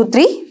and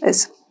Q3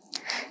 is.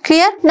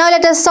 Clear? Now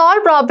let us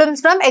solve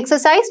problems from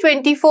exercise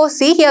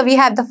 24C. Here we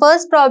have the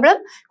first problem,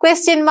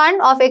 question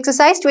 1 of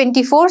exercise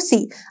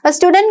 24C. A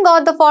student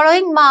got the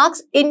following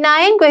marks in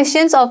 9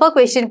 questions of a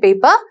question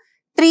paper: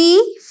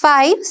 3,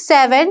 5,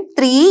 7,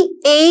 3,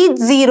 8,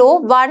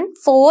 0, 1,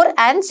 4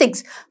 and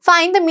 6.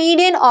 Find the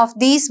median of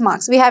these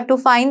marks. We have to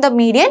find the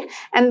median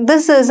and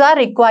this is our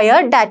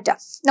required data.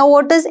 Now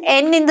what is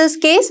n in this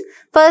case?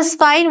 First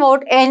find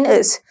what n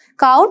is.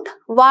 Count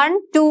 1,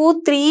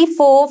 2, 3,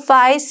 4,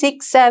 5,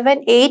 6,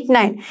 7, 8,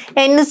 9.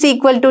 N is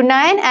equal to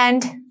 9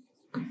 and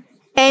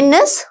n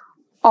is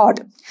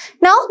odd.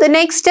 Now the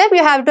next step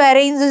you have to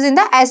arrange this in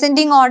the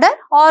ascending order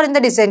or in the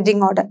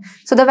descending order.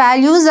 So the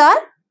values are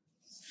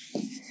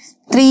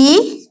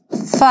 3,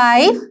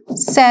 5,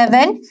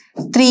 7,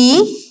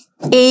 3,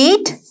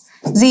 8,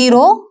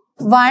 0,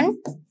 1,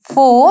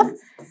 4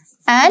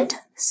 and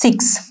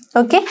 6.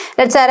 Okay,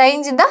 let's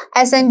arrange in the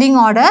ascending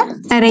order.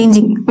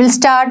 Arranging. We'll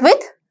start with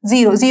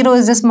 0. 0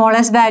 is the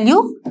smallest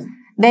value.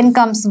 Then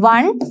comes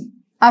 1.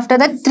 After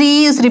that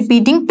 3 is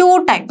repeating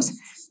 2 times.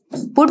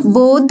 Put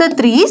both the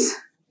 3's.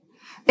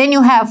 Then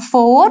you have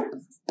 4,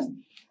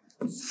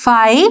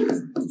 5.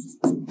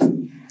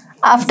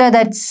 After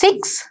that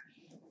 6.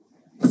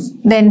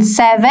 Then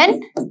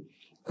 7.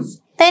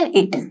 Then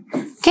 8.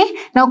 Okay.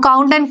 Now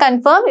count and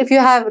confirm if you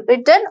have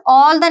written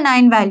all the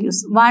 9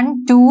 values.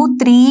 1, 2,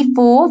 3,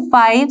 4,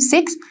 5,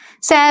 6,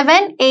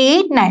 7,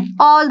 8, 9.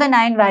 All the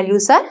 9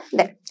 values are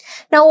there.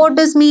 Now what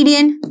is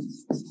median?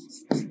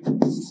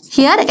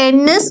 Here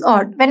n is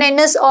odd. When n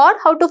is odd,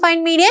 how to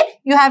find median?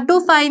 You have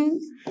to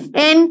find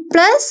n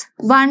plus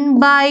 1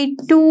 by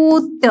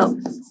 2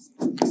 term.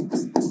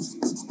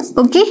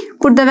 Okay,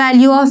 put the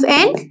value of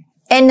n.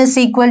 N is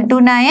equal to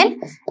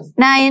 9.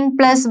 9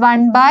 plus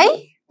 1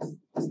 by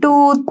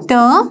 2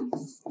 term.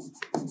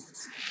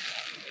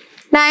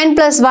 9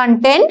 plus 1,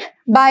 10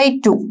 by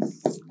 2.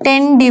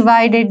 10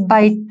 divided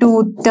by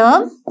 2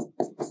 term.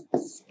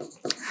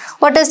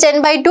 What is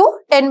 10 by 2?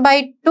 10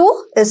 by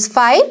 2 is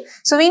 5.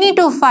 So we need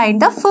to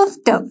find the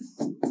 5th term.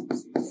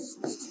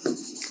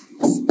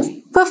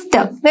 5th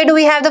term. Where do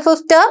we have the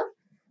 5th term?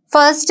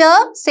 First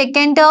term,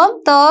 second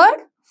term,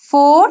 third,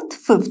 fourth,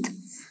 5th.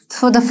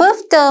 So the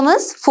 5th term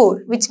is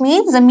 4, which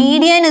means the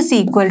median is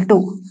equal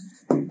to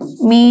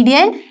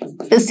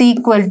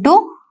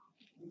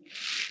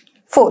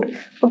 4.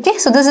 Okay,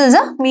 so this is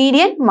a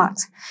median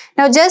marks.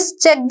 Now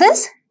just check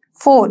this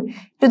 4.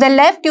 To the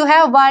left you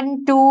have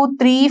 1, 2,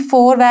 3,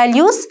 4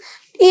 values.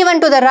 Even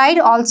to the right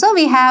also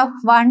we have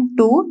 1,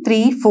 2,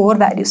 3, 4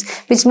 values.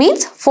 Which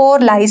means 4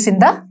 lies in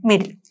the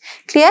middle.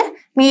 Clear?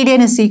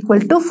 Median is equal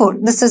to 4.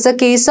 This is a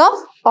case of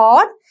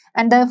odd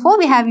and therefore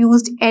we have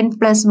used n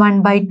plus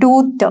 1 by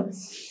 2 term.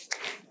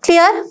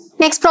 Clear?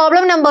 Next,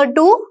 problem number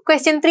 2,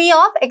 question 3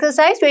 of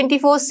exercise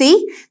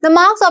 24C. The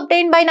marks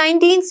obtained by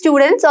 19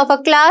 students of a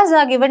class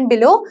are given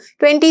below: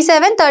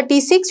 27,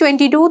 36,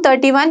 22,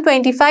 31,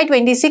 25,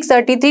 26,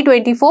 33,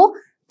 24,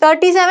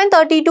 37,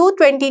 32,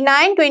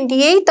 29,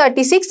 28,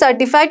 36,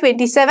 35,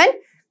 27,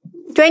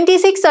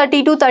 26,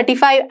 32,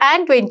 35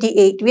 and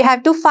 28. We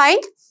have to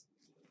find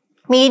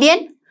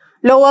median,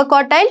 lower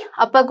quartile,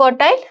 upper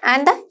quartile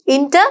and the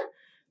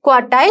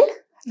interquartile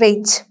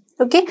range.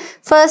 Okay,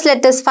 first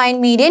let us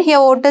find median. Here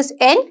what is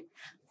n?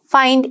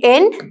 Find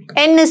n.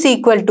 N is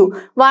equal to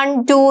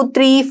 1, 2,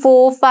 3,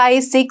 4,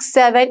 5, 6,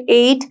 7,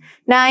 8,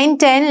 9,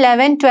 10,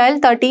 11, 12,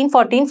 13,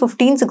 14,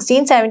 15,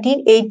 16,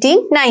 17,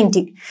 18,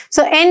 19.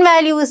 So n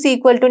value is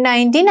equal to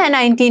 19 and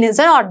 19 is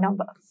an odd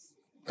number.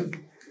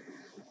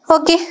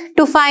 Okay,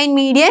 to find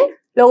median,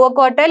 lower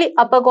quartile,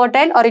 upper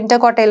quartile or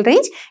interquartile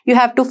range, you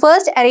have to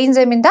first arrange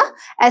them in the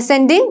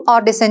ascending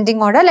or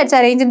descending order. Let's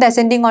arrange in the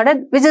ascending order.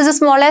 Which is the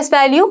smallest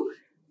value?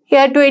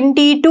 Here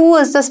 22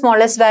 is the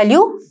smallest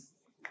value.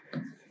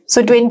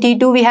 So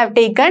 22 we have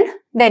taken.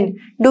 Then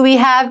do we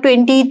have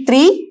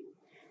 23?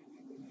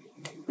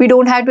 We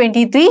don't have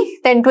 23.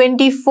 Then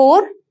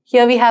 24.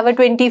 Here we have a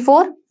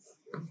 24.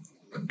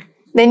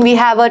 Then we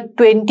have a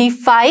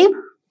 25.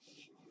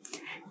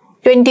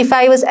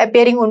 25 is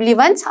appearing only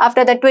once.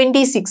 After that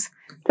 26.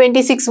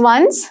 26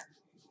 once.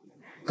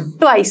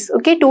 Twice.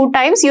 Okay, 2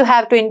 times you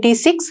have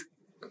 26.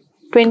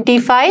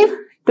 25.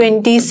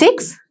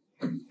 26.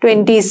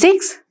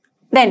 26.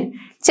 Then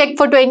check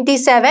for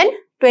 27.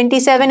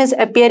 27 is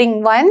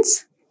appearing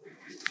once,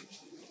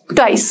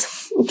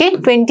 twice. Okay,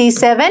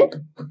 27,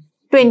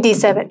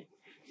 27.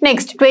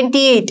 Next,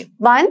 28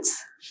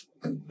 once,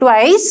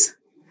 twice.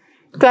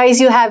 Twice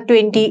you have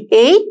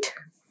 28.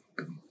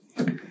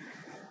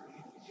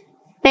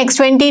 Next,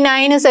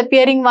 29 is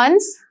appearing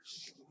once.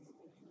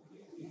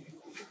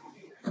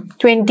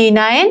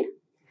 29.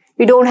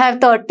 You don't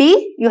have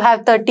 30. You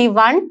have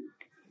 31.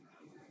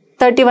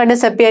 31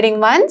 is appearing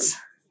once.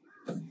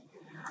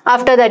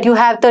 After that you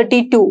have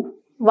 32.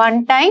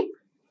 1 time,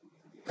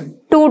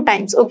 2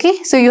 times.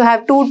 Okay, so you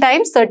have 2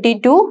 times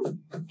 32,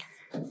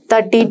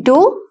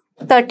 32,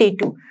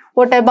 32.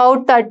 What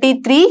about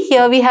 33?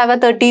 Here we have a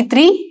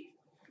 33.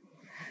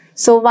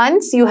 So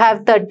once you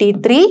have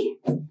 33.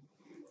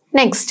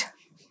 Next,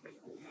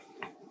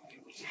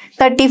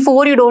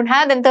 34 you don't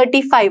have. Then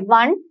 35.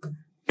 1,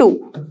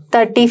 2.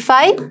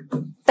 35,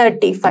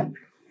 35.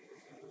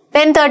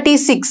 Then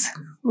 36.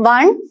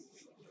 1,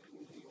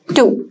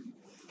 2.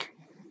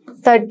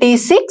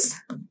 36,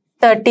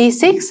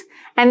 36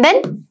 and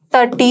then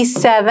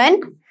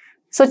 37.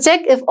 So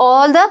check if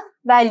all the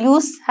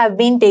values have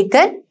been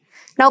taken.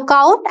 Now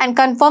count and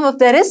confirm if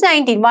there is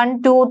 19.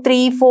 1, 2,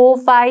 3,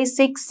 4, 5,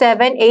 6,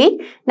 7,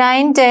 8,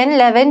 9, 10,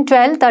 11,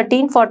 12,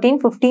 13, 14,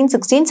 15,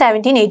 16,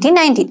 17, 18,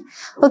 19.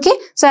 Okay.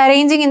 So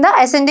arranging in the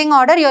ascending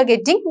order you are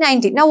getting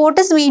 19. Now what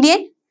is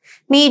median?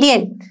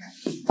 Median.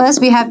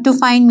 First we have to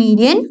find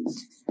median.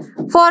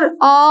 For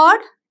odd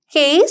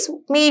case,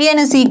 median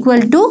is equal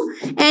to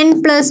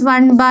n plus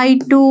 1 by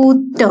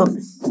 2 term.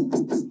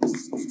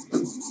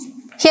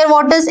 Here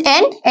what is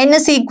n? N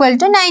is equal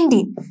to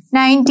 19.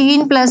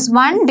 19 plus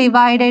 1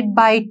 divided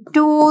by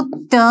 2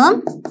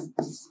 term.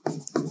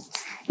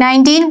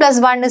 19 plus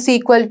 1 is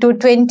equal to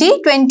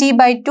 20. 20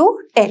 by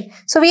 2, 10.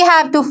 So we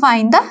have to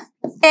find the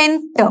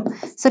 10th term.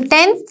 So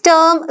 10th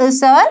term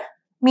is our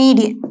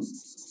median.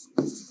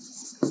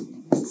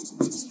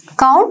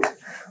 Count.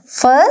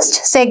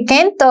 First,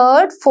 second,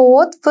 third,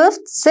 fourth,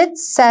 fifth,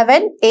 sixth,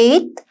 seventh,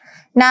 eighth,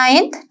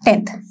 9th,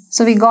 10th.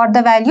 So we got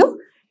the value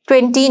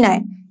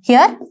 29.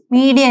 Here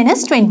median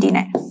is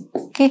 29.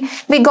 Okay,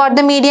 we got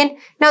the median.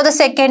 Now the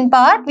second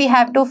part we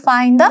have to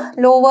find the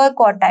lower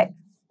quartile.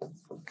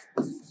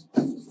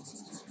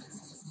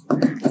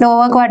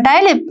 Lower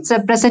quartile is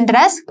represented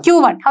as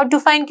Q1. How to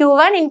find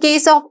Q1? In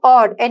case of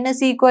odd, n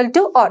is equal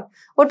to odd.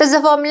 What is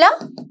the formula?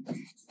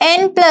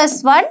 N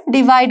plus 1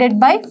 divided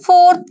by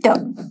 4th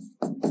term.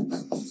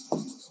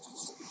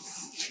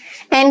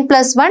 N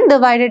plus 1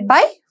 divided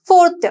by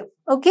 4th term.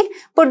 Okay,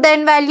 put the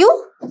n value.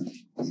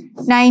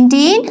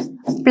 19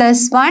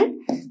 plus 1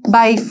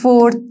 by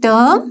 4th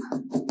term.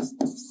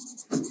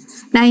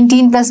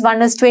 19 plus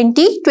 1 is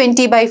 20.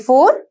 20 by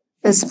 4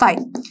 is 5.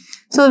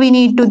 So we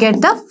need to get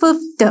the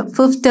 5th term.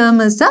 5th term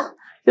is the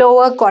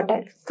lower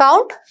quartile.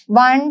 Count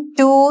 1,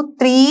 2,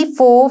 3,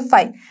 4,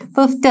 5.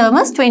 5th term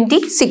is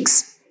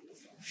 26.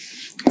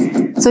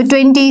 So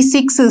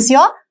 26 is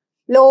your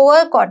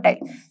lower quartile.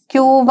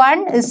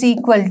 Q1 is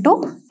equal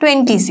to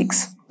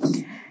 26.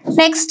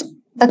 Next,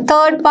 the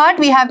third part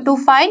we have to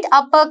find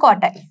upper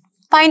quartile.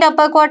 Find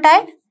upper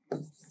quartile.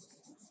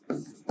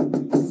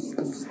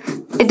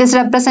 It is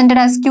represented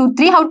as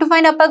Q3. How to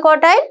find upper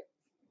quartile?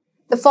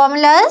 The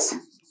formula is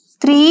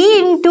 3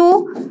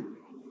 into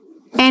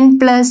n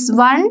plus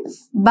 1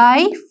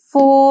 by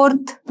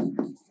 4th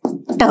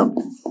term.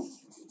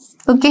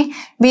 Okay,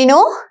 we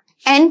know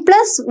n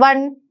plus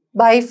 1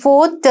 by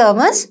 4th term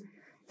is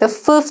the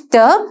 5th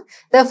term.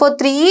 Therefore,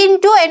 3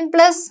 into n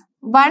plus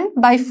 1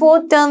 by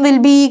 4th term will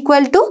be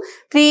equal to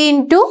 3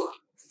 into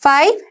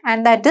 5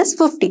 and that is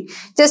 50.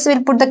 Just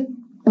we'll put the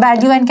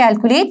value and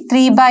calculate.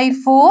 3 by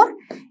 4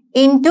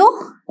 into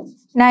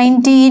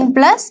 19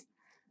 plus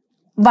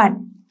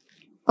 1.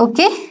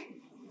 Okay.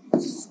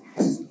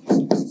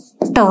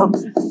 Term.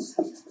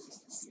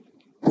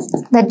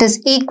 That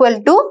is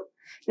equal to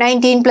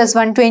 19 plus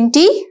 1,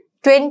 20.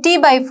 20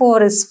 by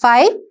 4 is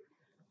 5.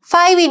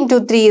 5 into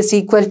 3 is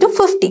equal to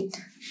 15.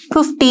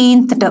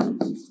 15th term.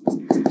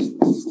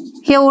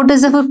 Here what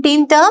is the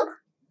 15th term?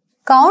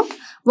 Count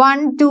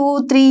 1,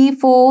 2, 3,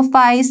 4,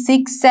 5,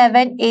 6,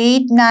 7,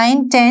 8,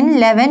 9, 10,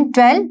 11,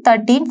 12,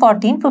 13,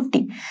 14,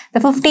 15. The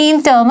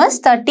 15th term is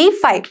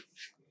 35.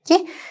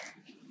 Okay.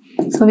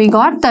 So we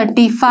got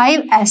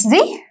 35 as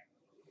the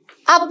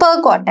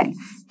upper quartile.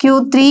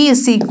 Q3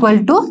 is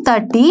equal to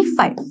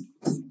 35.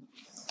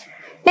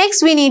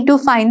 Next we need to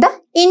find the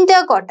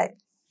interquartile.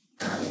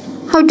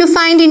 How to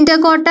find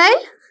interquartile?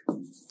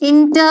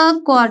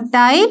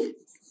 Interquartile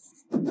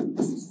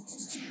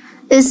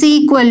is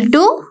equal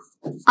to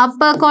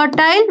upper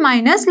quartile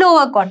minus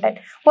lower quartile.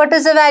 What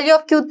is the value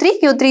of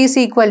Q3? Q3 is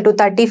equal to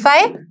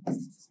 35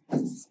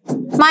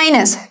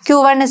 minus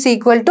Q1 is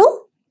equal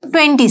to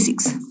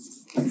 26.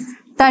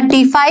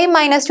 35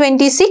 minus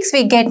 26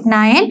 we get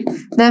 9.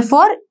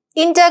 Therefore,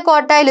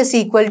 interquartile is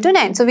equal to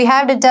 9. So, we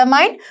have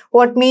determined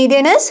what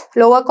median is,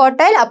 lower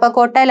quartile, upper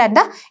quartile and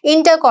the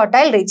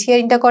interquartile range.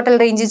 Here interquartile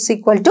range is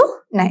equal to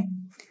 9.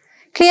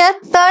 Clear?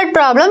 Third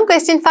problem,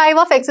 question 5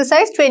 of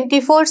exercise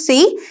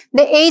 24C.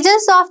 The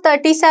ages of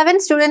 37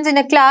 students in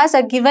a class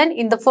are given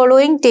in the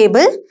following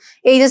table.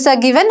 Ages are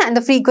given and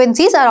the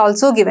frequencies are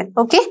also given.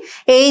 Okay.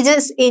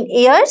 Ages in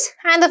years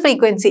and the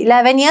frequency.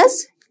 11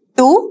 years,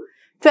 2,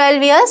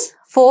 12 years,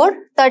 4,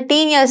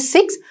 13 years,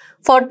 6,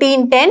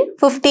 14, 10,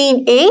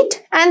 15,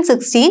 8 and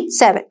 16,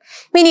 7.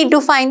 We need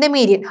to find the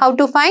median. How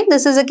to find?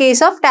 This is a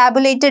case of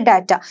tabulated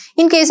data.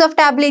 In case of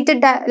tabulated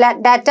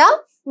data,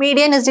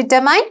 median is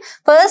determined.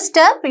 First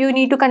step, you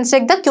need to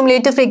construct the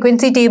cumulative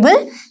frequency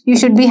table. You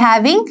should be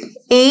having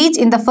age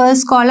in the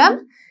first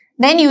column.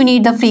 Then you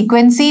need the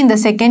frequency in the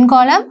second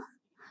column.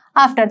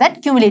 After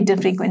that,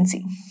 cumulative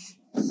frequency.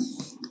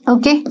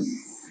 Okay.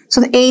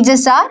 So, the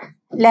ages are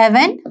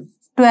 11,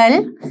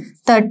 12,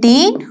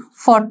 13,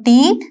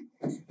 14,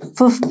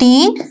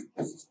 15,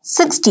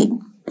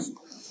 16.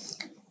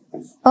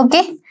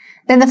 Okay.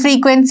 Then the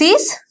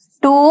frequencies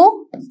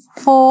 2,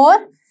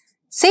 4,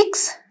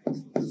 6,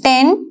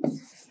 10,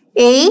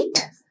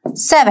 8,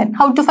 7.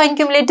 How to find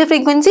cumulative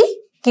frequency?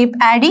 Keep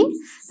adding.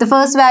 The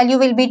first value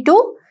will be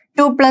 2.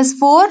 2 plus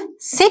 4,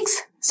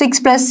 6. 6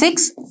 plus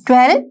 6,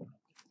 12.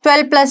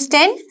 12 plus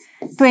 10,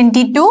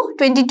 22.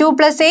 22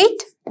 plus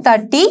 8,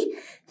 30.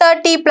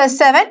 30 plus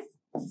 7,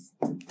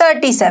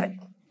 37.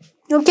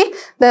 Okay.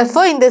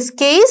 Therefore, in this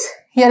case,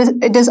 here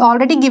it is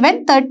already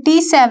given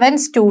 37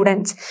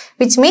 students.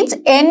 Which means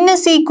n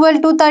is equal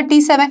to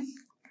 37.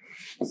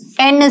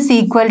 N is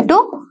equal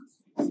to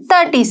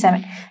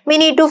 37. We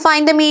need to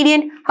find the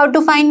median. How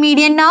to find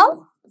median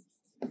now?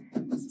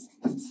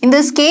 In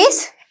this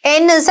case,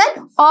 n is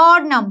an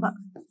odd number.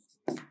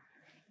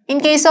 In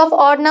case of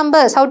odd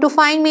numbers, how to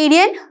find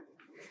median?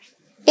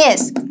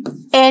 Yes,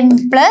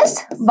 n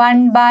plus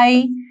 1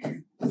 by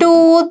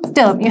 2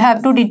 term. You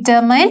have to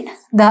determine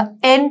the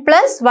n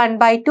plus 1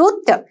 by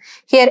 2 term.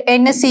 Here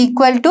n is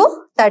equal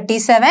to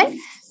 37.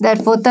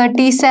 Therefore,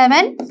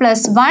 37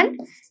 plus 1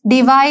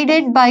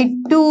 divided by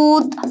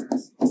 2th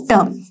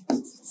term.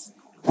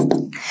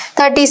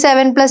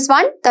 37 plus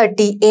 1,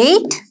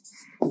 38.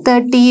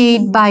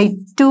 38 by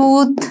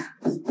 2th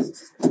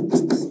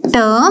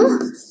term.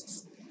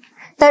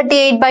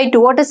 38 by 2.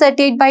 What is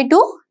 38 by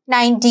 2?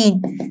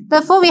 19.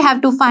 Therefore, we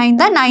have to find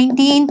the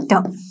 19th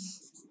term.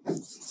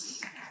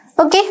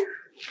 Okay.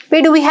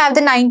 Where do we have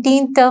the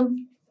 19th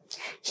term?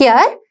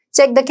 Here,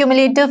 check the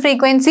cumulative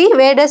frequency.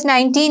 Where does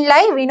 19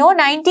 lie? We know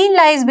 19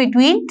 lies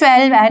between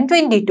 12 and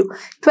 22.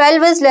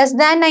 12 is less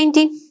than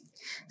 19.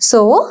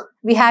 So,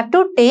 we have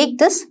to take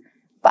this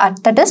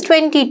part, that is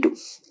 22,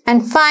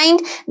 and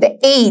find the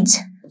age.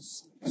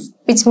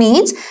 Which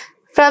means,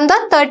 from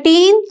the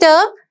 13th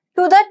term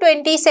to the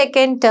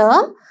 22nd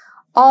term,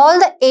 all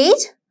the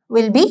age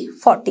will be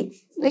 40.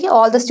 Okay,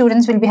 all the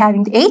students will be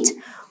having the age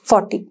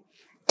 40.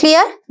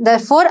 Clear?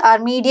 Therefore, our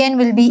median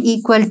will be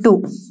equal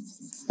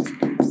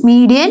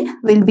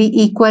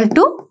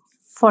to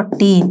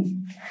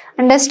 14.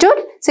 Understood?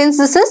 Since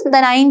this is the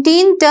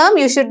 19th term,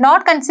 you should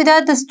not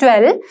consider this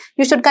 12.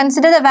 You should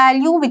consider the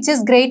value which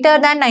is greater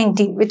than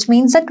 19, which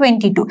means the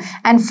 22.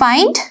 And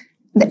find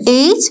the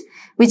age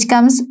which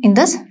comes in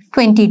this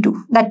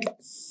 22. That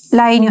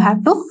line you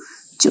have to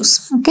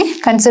choose. Okay?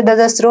 Consider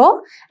this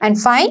row and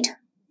find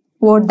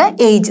what the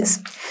age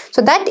is.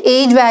 So, that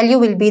age value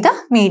will be the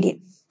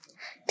median.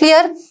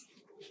 Clear?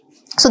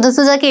 So, this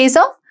is a case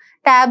of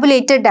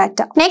tabulated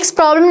data. Next,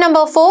 problem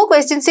number 4,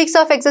 question 6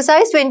 of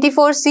exercise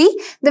 24C.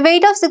 The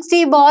weight of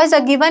 60 boys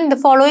are given in the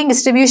following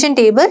distribution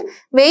table.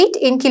 Weight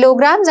in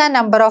kilograms and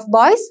number of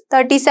boys.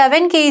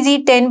 37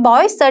 kg 10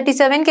 boys,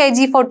 37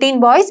 kg 14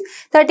 boys,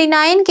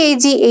 39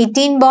 kg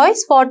 18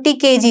 boys, 40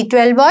 kg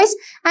 12 boys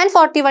and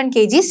 41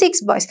 kg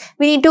 6 boys.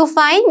 We need to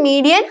find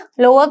median,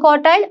 lower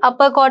quartile,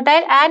 upper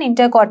quartile and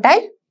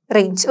interquartile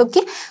range.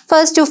 Okay.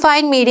 First, to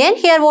find median,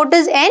 here what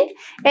is n?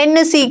 N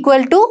is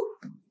equal to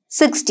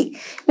 60.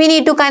 We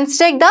need to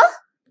construct the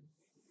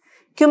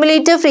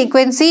cumulative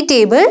frequency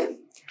table.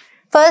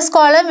 First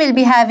column will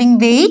be having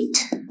weight.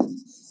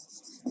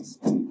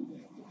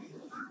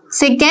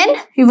 Second,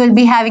 you will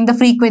be having the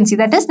frequency,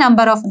 that is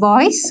number of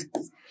boys.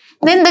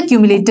 Then the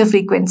cumulative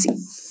frequency.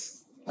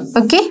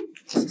 Okay.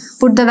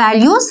 Put the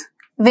values.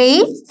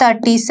 Weight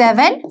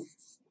 37,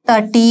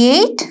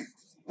 38,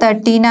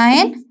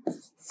 39,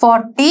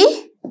 40,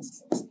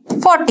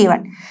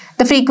 41.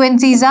 The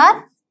frequencies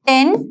are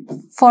 10,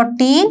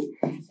 14,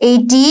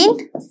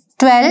 18,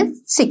 12,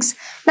 6.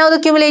 Now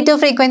the cumulative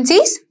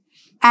frequencies,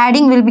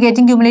 adding will be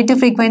getting cumulative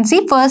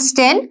frequency. First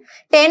 10,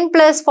 10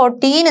 plus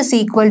 14 is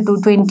equal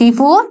to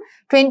 24.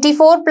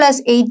 24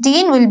 plus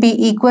 18 will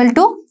be equal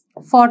to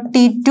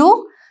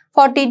 42.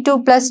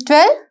 42 plus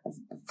 12,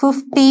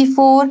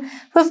 54.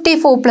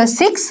 54 plus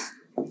 6,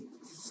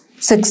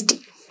 60.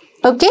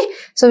 Okay,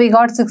 so we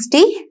got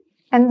 60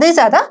 and these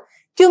are the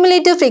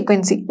cumulative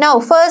frequency. Now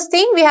first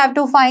thing we have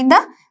to find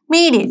the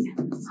median.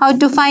 How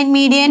to find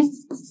median?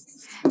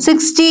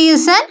 60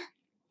 is an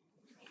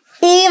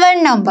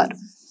even number.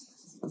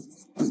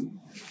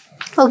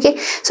 Okay.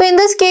 So in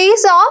this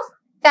case of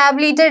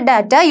tabulated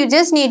data, you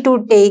just need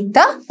to take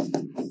the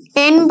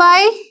n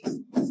by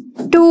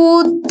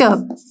 2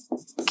 term.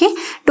 Okay.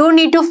 Don't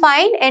need to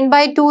find n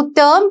by 2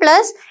 term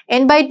plus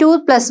n by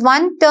 2 plus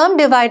 1 term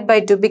divided by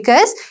 2,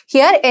 because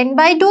here n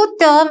by 2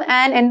 term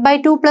and n by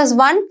 2 plus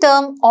 1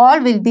 term all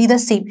will be the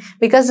same,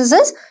 because this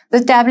is the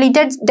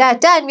tabulated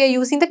data and we are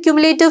using the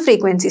cumulative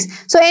frequencies.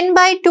 So n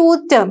by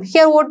 2 term,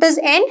 here what is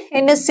n?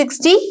 N is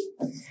 60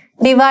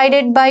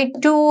 divided by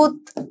 2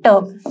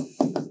 term,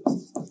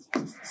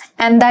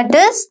 and that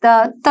is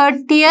the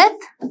 30th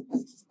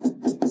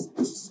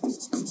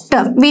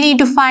term. We need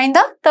to find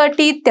the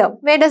 30th term.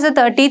 Where does the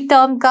 30th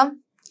term come?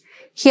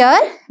 Here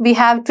we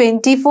have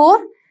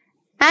 24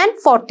 and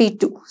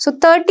 42. So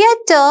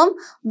 30th term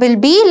will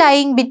be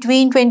lying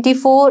between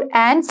 24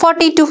 and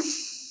 42.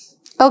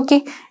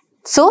 Okay.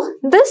 So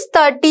this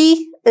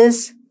 30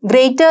 is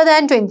greater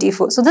than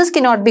 24. So this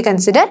cannot be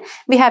considered.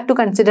 We have to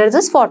consider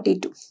this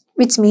 42,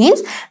 which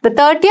means the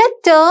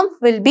 30th term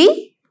will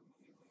be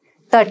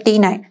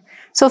 39.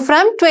 So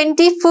from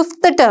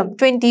 25th term,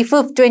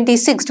 25th,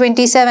 26th,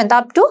 27th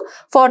up to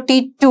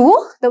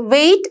 42, the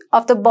weight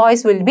of the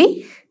boys will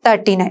be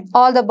 39.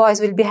 All the boys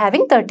will be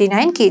having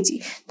 39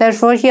 kg.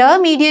 Therefore, here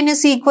median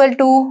is equal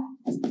to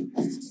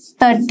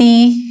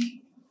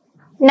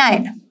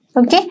 39.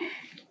 Okay.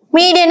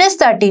 Median is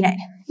 39.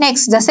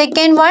 Next, the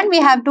second one,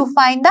 we have to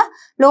find the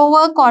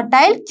lower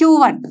quartile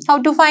Q1. How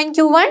to find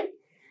Q1?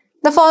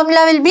 The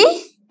formula will be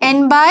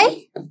n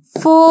by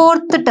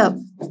 4th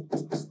term.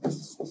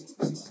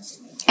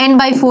 N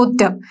by 4th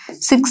term.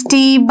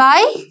 60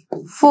 by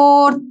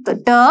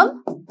 4th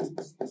term.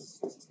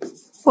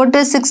 What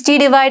is 60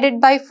 divided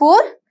by 4?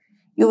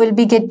 You will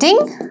be getting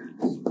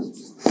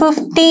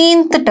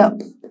 15th term.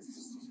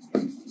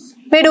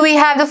 Where do we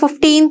have the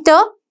 15th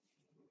term?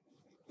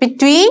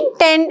 Between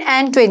 10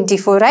 and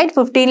 24, right?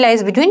 15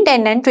 lies between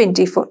 10 and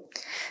 24.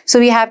 So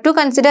we have to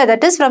consider,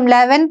 that is from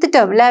 11th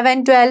term,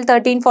 11, 12,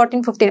 13,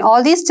 14, 15.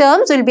 All these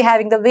terms will be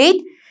having the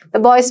weight. The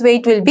boy's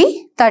weight will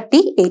be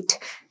 38.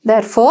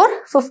 Therefore,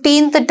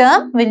 15th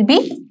term will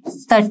be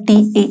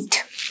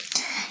 38.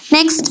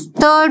 Next,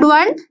 third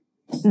one,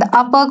 the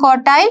upper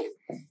quartile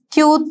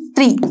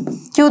Q3.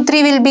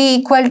 Q3 will be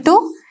equal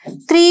to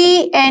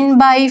 3n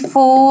by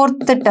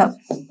 4th term.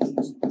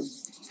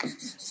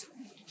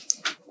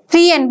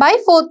 3n by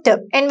 4th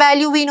term. N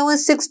value we know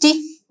is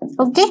 60.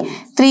 Okay.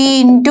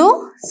 3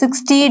 into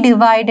 60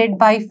 divided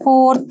by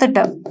 4th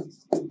term.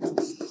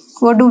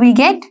 What do we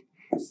get?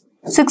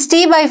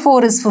 60 by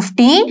 4 is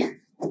 15.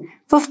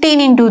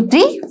 15 into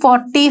 3,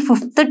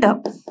 45th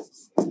term.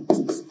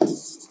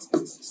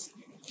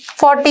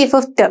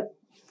 45th term.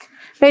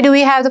 Where do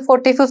we have the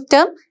 45th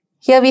term?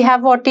 Here we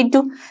have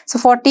 42. So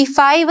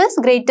 45 is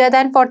greater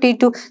than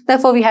 42.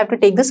 Therefore, we have to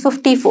take this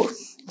 54.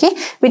 Okay.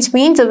 Which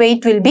means the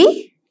weight will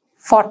be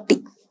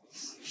 40.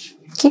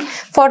 Okay.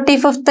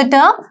 45th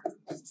term,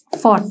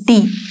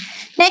 40.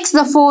 Next,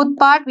 the fourth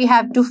part, we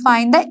have to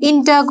find the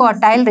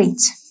interquartile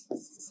range.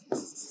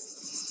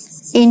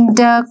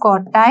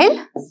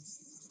 Interquartile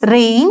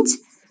range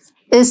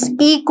is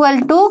equal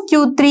to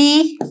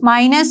Q3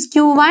 minus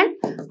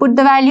Q1. Put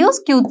the values.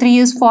 Q3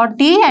 is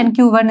 40 and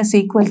Q1 is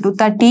equal to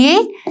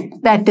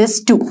 38. That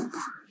is 2.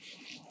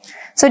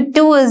 So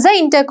 2 is the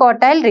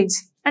interquartile range.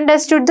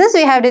 Understood this?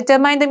 We have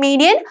determined the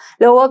median,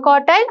 lower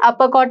quartile,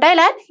 upper quartile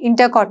and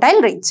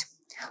interquartile range.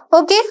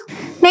 Okay.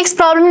 Next,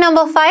 problem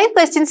number 5,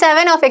 question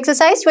 7 of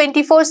exercise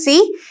 24C.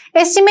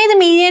 Estimate the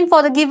median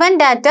for the given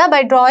data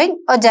by drawing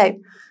a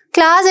jive.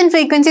 Class and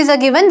frequencies are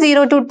given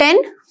 0 to 10,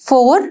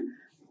 4,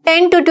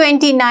 10 to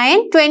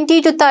 29,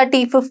 20 to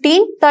 30,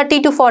 15,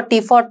 30 to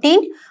 40,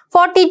 14,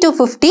 40 to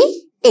 50,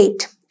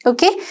 8.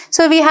 Okay.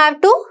 So, we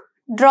have to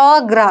draw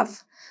a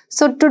graph.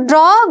 So, to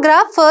draw a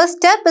graph, first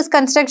step is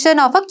construction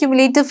of a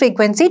cumulative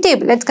frequency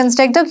table. Let's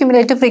construct the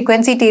cumulative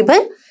frequency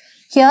table.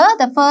 Here,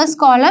 the first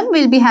column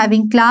will be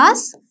having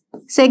class,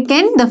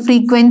 second the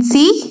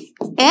frequency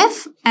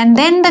F, and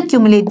then the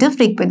cumulative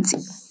frequency.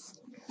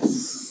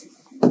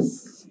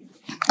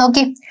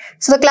 Okay,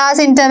 so the class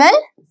interval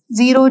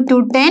 0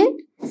 to 10,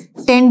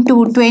 10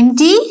 to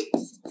 20,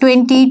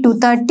 20 to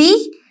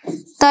 30,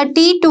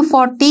 30 to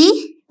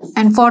 40,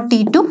 and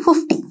 40 to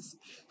 50.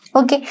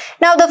 Okay,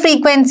 now the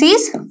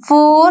frequencies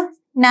 4,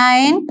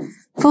 9,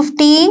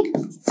 15,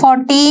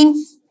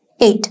 14,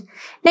 8.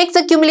 Next,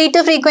 the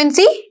cumulative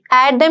frequency,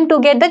 add them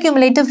to get the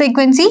cumulative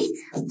frequency.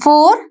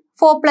 4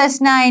 plus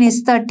 9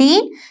 is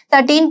 13,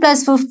 13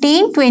 plus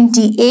 15,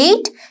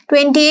 28,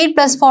 28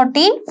 plus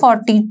 14,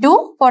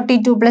 42,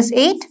 42 plus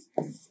 8,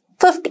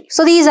 50.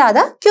 So, these are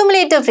the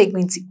cumulative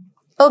frequency.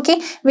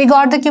 Okay, we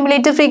got the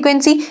cumulative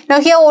frequency.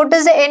 Now, here what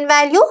is the n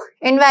value?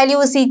 N value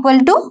is equal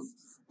to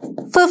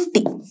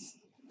 50,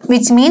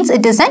 which means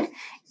it is an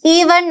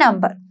even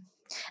number.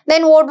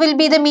 Then what will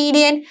be the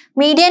median?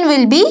 Median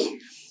will be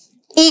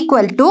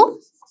equal to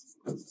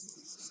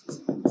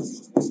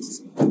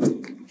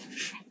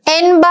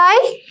n by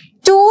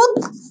 2th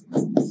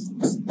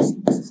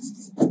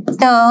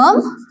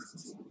term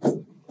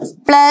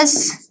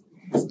plus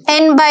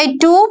n by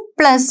 2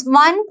 plus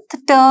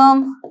 1th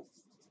term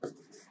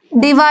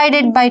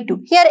divided by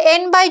 2. Here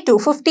n by 2,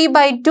 50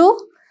 by 2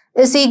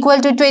 is equal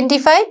to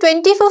 25.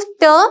 25th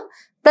term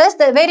plus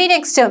the very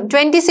next term,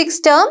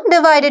 26th term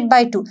divided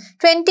by 2.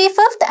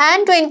 25th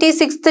and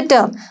 26th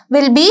term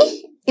will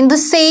be in the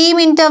same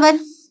interval.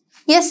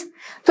 Yes,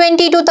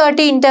 20 to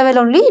 30 interval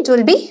only it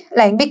will be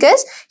lying,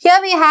 because here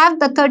we have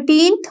the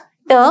 13th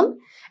term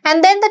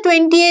and then the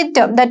 28th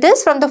term, that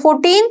is from the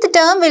 14th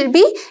term will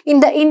be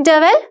in the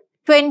interval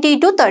 20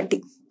 to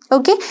 30.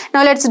 Okay,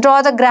 now let's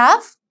draw the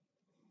graph.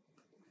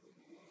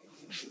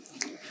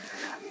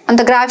 On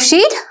the graph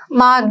sheet,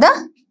 mark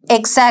the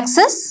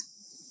x-axis.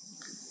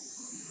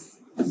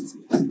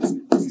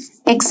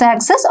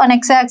 X-axis, on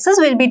x-axis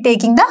we will be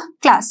taking the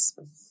class.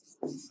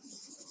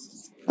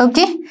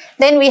 Okay,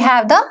 then we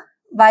have the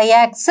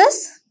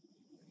y-axis.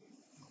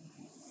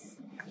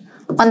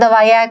 On the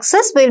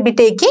y-axis, we will be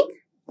taking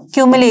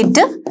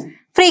cumulative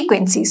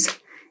frequencies.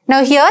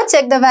 Now here,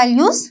 check the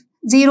values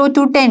 0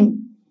 to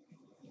 10,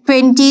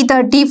 20,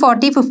 30,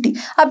 40, 50.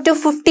 Up to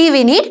 50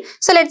 we need.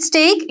 So, let's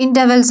take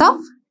intervals of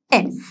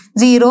 10.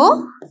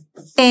 0,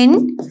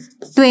 10,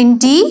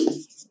 20,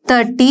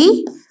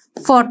 30,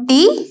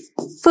 40,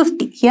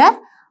 50. Here,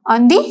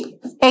 on the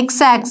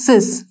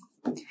x-axis,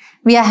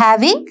 we are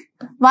having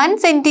 1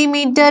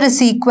 centimeter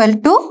is equal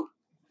to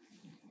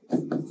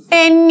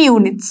 10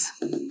 units.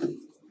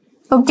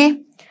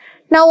 Okay.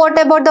 Now, what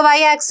about the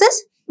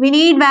y-axis? We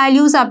need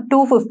values up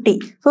to 50.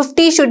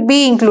 50 should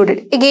be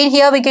included. Again,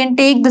 here we can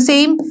take the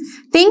same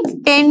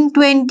thing. 10,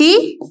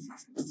 20,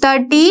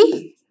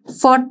 30,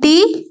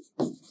 40,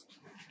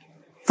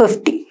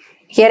 50.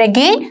 Here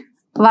again,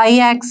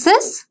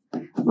 y-axis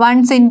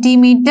 1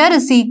 centimeter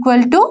is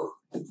equal to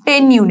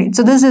 10 units.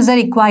 So, this is a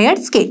required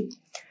scale.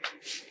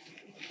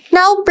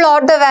 Now,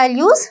 plot the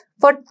values.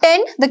 For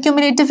 10, the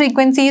cumulative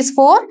frequency is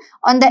 4.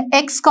 On the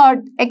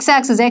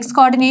x-axis, x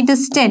coordinate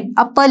is 10,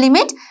 upper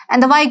limit,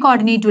 and the y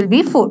coordinate will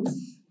be 4.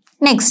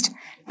 Next,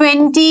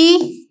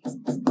 20,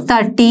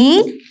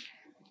 13,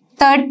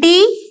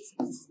 30,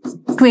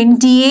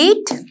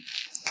 28,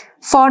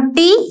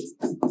 40,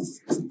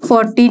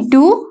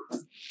 42,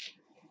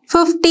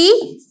 50,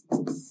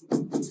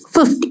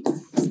 50.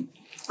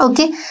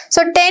 Okay,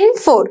 so 10,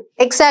 4,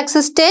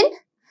 x-axis 10,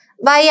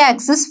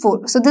 y-axis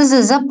 4. So, this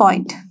is a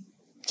point.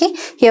 Okay,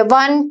 here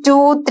 1,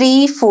 2,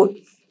 3, 4.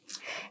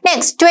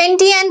 Next,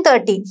 20 and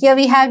 30. Here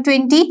we have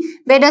 20.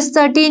 Where does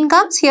 13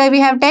 comes? Here we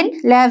have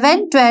 10,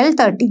 11, 12,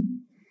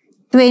 13.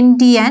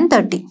 20 and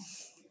 30.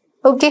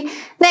 Okay.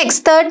 Next,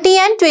 30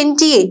 and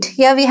 28.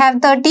 Here we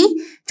have 30.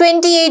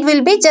 28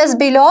 will be just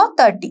below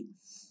 30.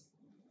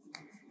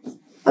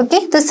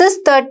 Okay. This is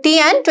 30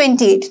 and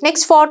 28.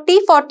 Next,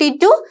 40,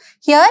 42.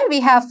 Here we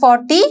have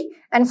 40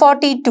 and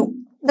 42.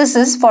 This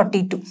is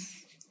 42.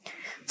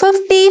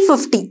 50,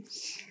 50.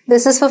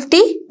 This is 50.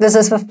 This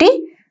is 50.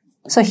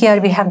 So, here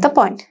we have the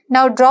point.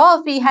 Now, draw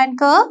a freehand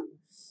curve.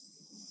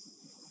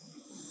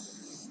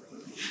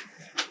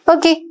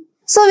 Okay.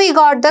 So, we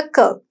got the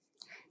curve.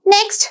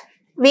 Next,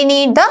 we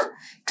need the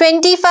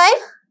 25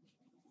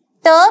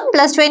 term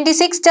plus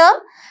 26 term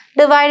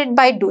divided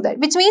by 2. That,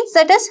 which means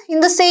that is in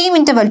the same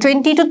interval,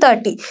 20 to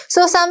 30.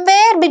 So,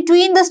 somewhere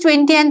between this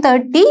 20 and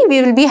 30,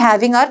 we will be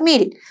having our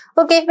median.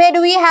 Okay, where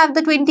do we have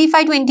the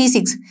 25,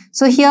 26?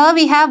 So, here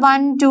we have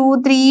 1,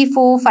 2, 3,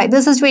 4, 5.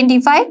 This is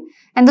 25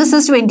 and this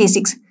is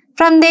 26.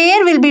 From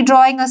there, we'll be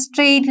drawing a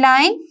straight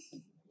line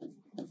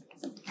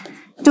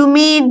to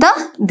meet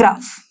the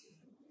graph.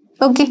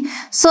 Okay,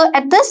 so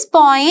at this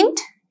point,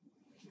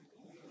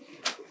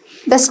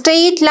 the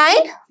straight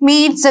line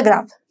meets the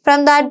graph.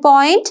 From that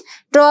point,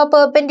 draw a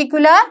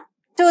perpendicular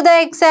to the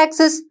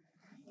x-axis.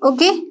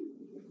 Okay,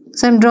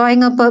 so I'm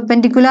drawing a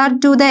perpendicular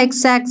to the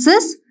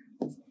x-axis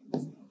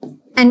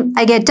and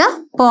I get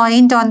a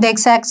point on the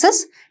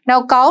x-axis.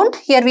 Now count.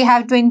 Here we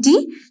have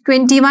 20,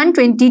 21,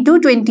 22,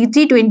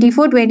 23,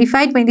 24,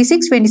 25,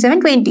 26, 27,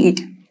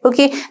 28.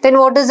 Okay, then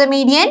what is the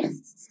median?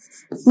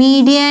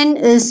 Median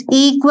is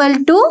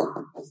equal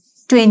to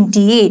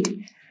 28.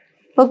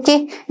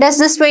 Okay, does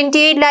this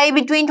 28 lie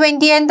between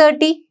 20 and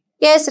 30?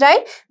 Yes,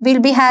 right? We'll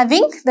be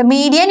having the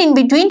median in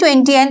between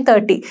 20 and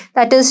 30.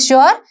 That is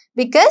sure,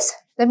 because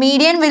the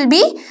median will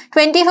be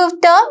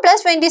 25th term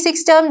plus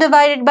 26th term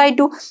divided by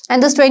 2.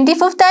 And this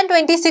 25th and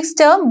 26th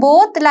term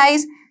both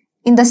lies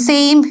in the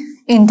same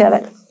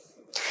interval,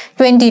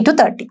 20 to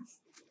 30.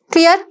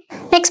 Clear?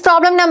 Next,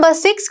 problem number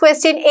 6,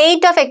 question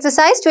 8 of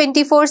exercise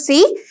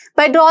 24C.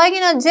 By drawing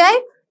an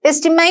ogive,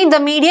 estimate the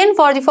median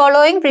for the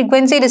following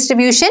frequency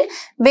distribution.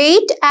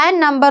 Weight and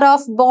number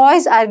of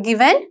boys are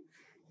given.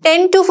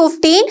 10 to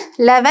 15,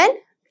 11.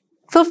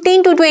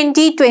 15 to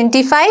 20,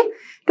 25.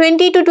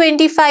 20 to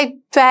 25,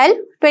 12.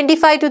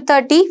 25 to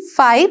 30,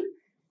 5.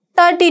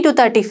 30 to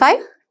 35,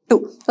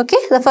 2. Okay,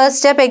 the first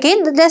step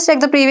again, just like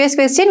the previous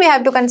question, we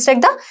have to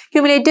construct the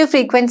cumulative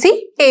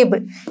frequency table.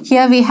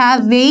 Here we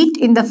have weight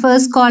in the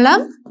first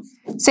column,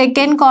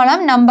 second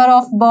column number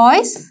of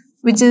boys,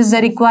 which is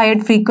the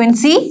required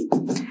frequency,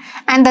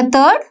 and the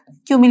third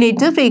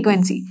cumulative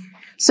frequency.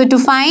 So to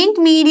find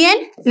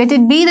median, let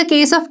it be the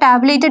case of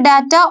tabulated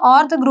data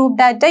or the group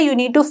data, you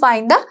need to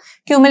find the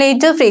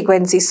cumulative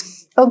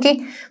frequencies.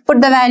 Okay,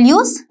 put the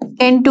values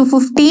 10 to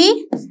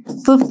 15,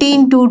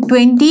 15 to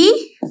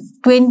 20,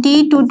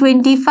 20 to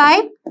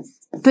 25,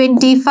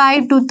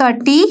 25 to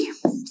 30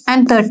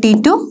 and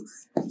 30 to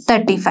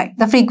 35.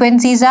 The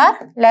frequencies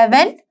are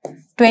 11,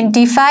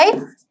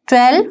 25,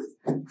 12,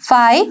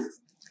 5,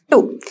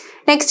 2.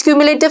 Next,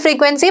 cumulative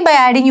frequency. By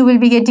adding, you will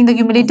be getting the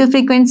cumulative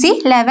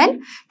frequency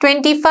 11.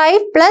 25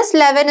 plus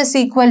 11 is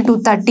equal to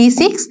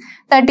 36.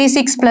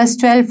 36 plus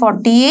 12,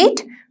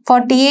 48.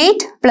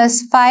 48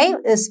 plus 5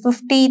 is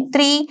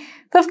 53.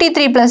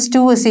 53 plus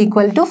 2 is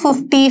equal to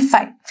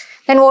 55.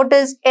 Then what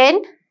is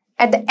n?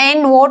 At the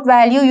end, what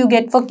value you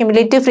get for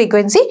cumulative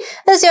frequency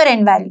is your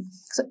n value.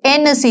 So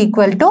n is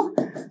equal to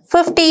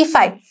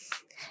 55,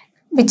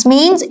 which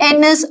means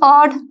n is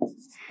odd.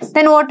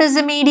 Then what is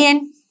the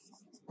median?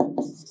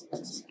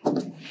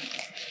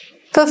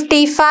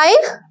 55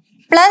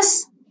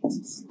 plus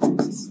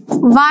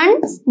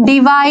 1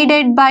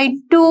 divided by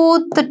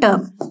 2th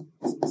term.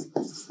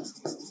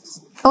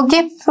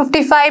 Okay,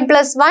 55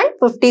 plus 1,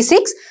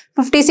 56.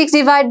 56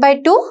 divided by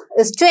 2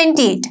 is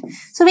 28.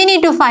 So we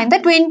need to find the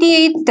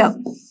 28th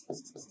term.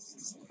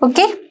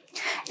 Okay,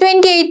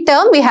 28th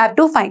term we have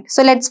to find.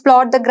 So let's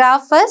plot the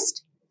graph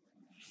first.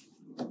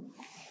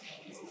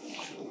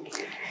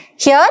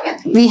 Here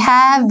we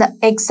have the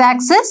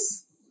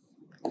x-axis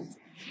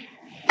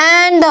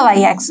and the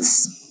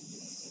y-axis.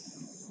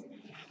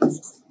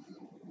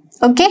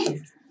 Okay,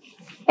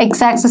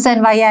 x-axis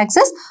and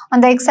y-axis.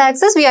 On the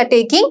x-axis we are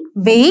taking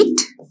weight,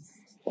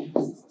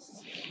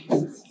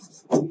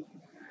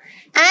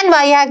 and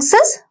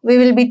y-axis we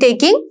will be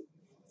taking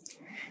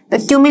the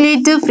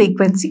cumulative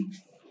frequency.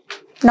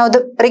 Now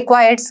the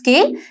required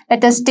scale,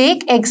 let us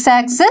take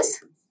x-axis.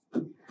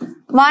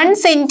 1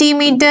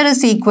 centimeter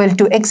is equal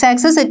to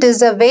x-axis, it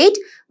is a weight.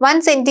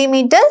 1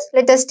 centimeter,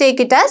 let us take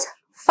it as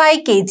 5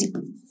 kg.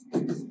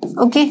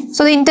 Okay,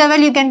 so the interval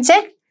you can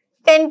check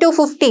 10 to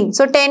 15.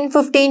 So 10,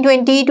 15,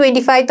 20,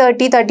 25,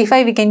 30,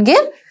 35 we can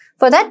give.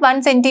 For that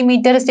 1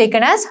 centimeter is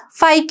taken as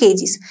 5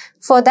 kgs.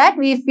 For that,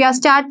 if we are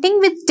starting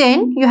with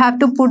 10, you have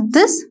to put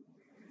this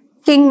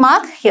king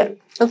mark here.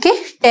 Okay,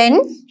 10,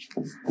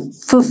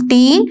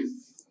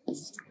 15,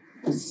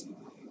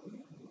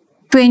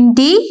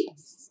 20,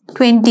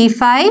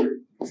 25,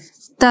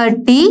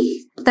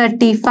 30,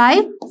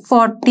 35,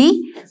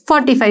 40,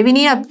 45. We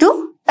need up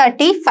to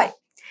 35.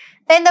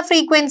 Then the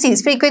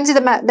frequencies.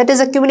 That is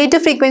a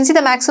cumulative frequency.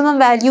 The maximum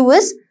value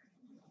is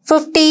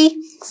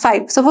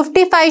 55. So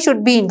 55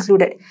 should be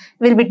included.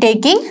 We will be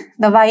taking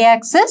the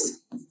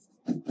y-axis.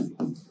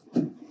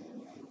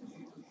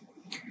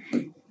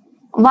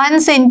 1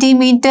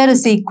 centimeter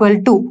is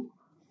equal to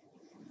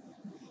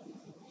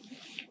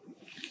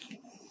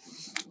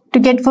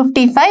get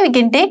 55, we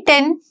can take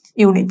 10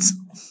 units.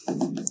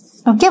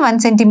 Okay, 1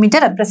 centimeter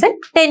represent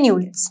 10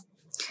 units.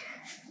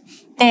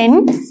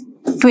 10,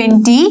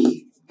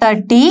 20,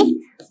 30,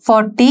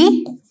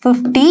 40,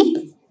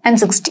 50 and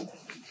 60.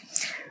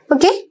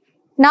 Okay,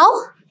 now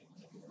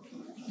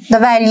the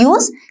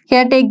values,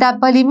 here take the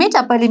upper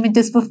limit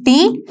is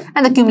 15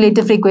 and the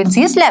cumulative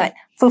frequency is 11.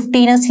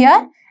 15 is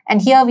here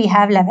and here we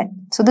have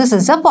 11. So this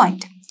is the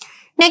point.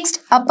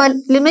 Next, upper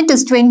limit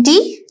is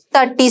 20,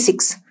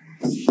 36.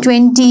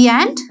 20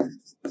 and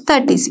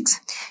 36.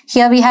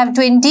 Here we have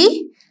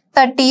 20,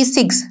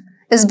 36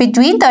 is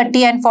between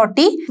 30 and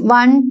 40.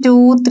 1,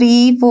 2,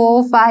 3,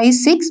 4, 5,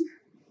 6.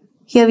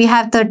 Here we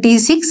have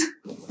 36.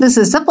 This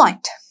is the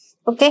point.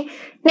 Okay.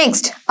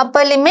 Next,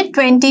 upper limit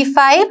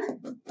 25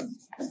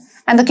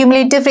 and the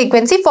cumulative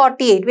frequency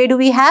 48. Where do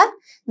we have?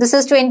 This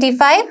is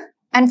 25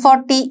 and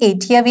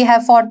 48. Here we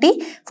have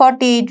 40.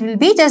 48 will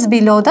be just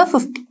below the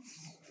 50.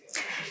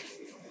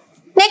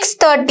 Next,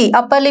 30.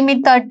 Upper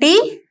limit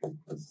 30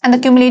 and the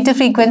cumulative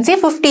frequency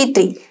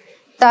 53.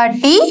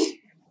 30,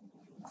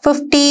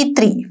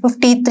 53.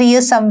 53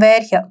 is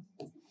somewhere here.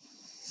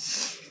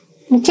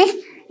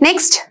 Okay.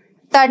 Next,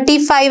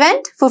 35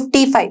 and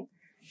 55.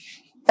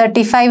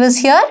 35 is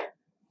here.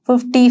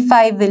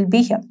 55 will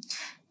be here.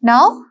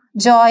 Now,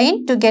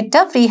 join to get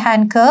a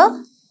freehand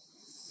curve.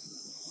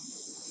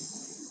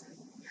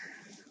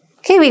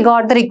 Okay, we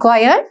got the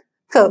required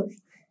curve.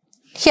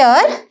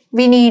 Here,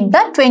 we need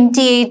the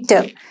 28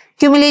 term.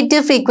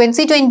 Cumulative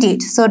frequency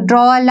 28. So,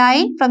 draw a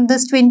line from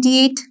this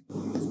 28.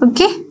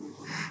 Okay.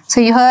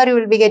 So, here you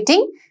will be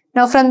getting.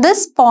 Now, from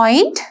this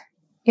point,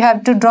 you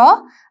have to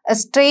draw a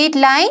straight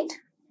line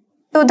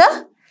to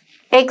the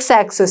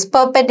x-axis,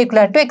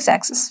 perpendicular to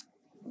x-axis.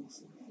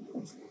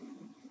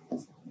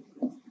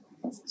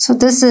 So,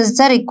 this is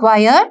the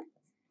required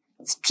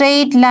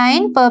straight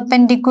line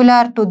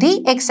perpendicular to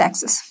the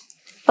x-axis.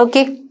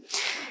 Okay.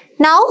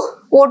 Now,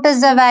 what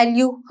is the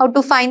value? How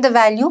to find the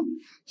value?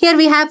 Here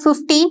we have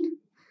 15.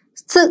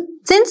 So,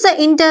 since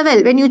the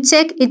interval, when you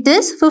check, it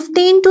is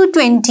 15 to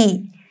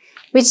 20.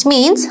 Which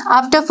means,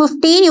 after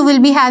 15, you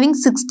will be having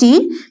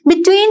 16.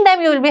 Between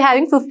them, you will be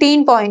having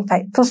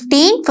 15.5.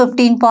 15,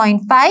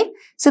 15.5.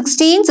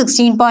 16,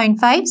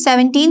 16.5,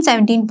 17,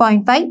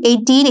 17.5,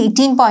 18,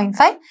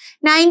 18.5,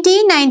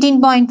 19,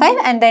 19.5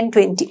 and then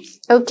 20.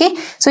 Okay.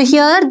 So,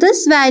 here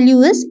this value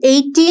is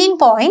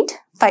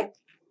 18.5.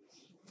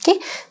 Okay.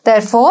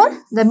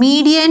 Therefore, the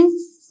median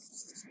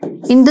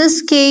in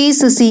this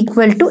case is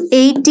equal to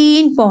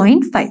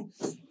 18.5.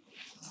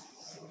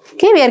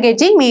 Okay. We are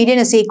getting median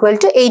is equal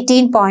to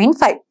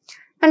 18.5.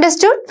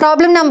 Understood?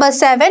 Problem number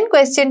 7,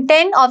 question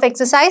 10 of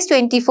exercise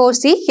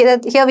 24C.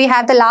 Here we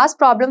have the last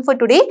problem for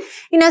today.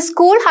 In a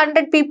school,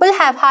 100 people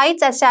have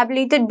heights as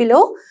tabulated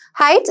below.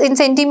 Heights in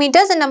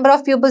centimeters and number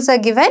of pupils are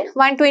given.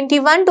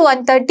 121 to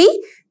 130,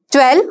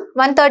 12.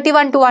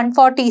 131 to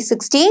 140,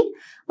 16.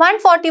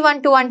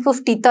 141 to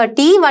 150,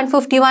 30.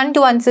 151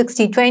 to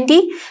 160,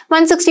 20.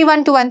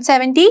 161 to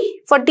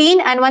 170, 14.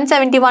 And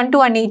 171 to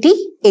 180,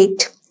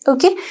 8.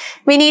 Okay.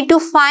 We need to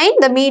find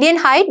the median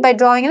height by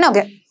drawing an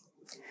again.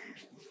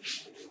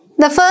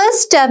 The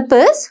first step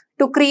is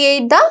to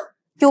create the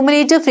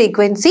cumulative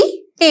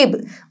frequency table.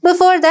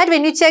 Before that,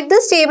 when you check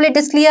this table, it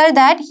is clear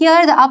that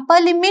here the upper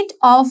limit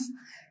of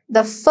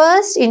the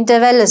first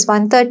interval is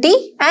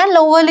 130 and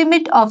lower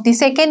limit of the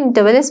second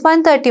interval is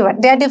 131.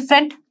 They are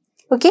different.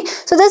 Okay.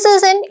 So, this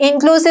is an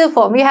inclusive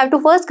form. We have to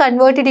first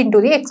convert it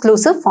into the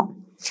exclusive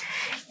form.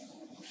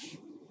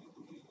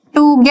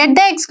 To get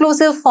the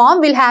exclusive form,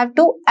 we'll have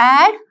to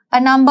add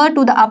a number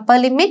to the upper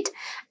limit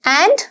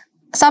and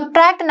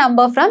subtract a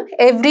number from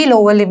every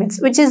lower limits.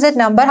 Which is that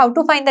number? How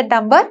to find that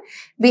number?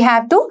 We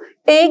have to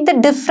take the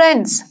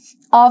difference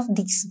of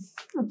these.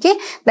 Okay.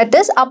 That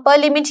is upper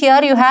limit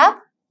here you have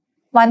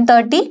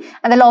 130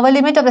 and the lower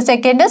limit of the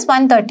second is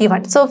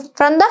 131. So,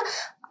 from the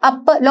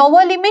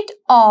lower limit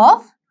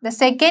of the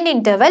second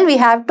interval, we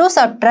have to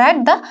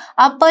subtract the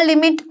upper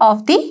limit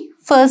of the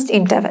first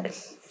interval.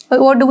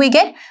 What do we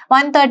get?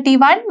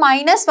 131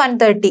 minus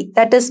 130.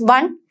 That is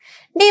 1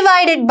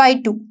 divided by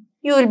 2.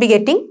 You will be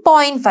getting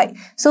 0.5.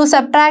 So,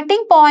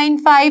 subtracting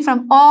 0.5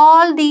 from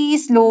all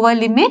these lower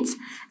limits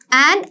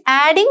and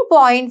adding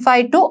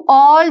 0.5 to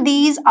all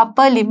these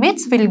upper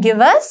limits will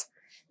give us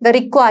the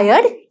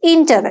required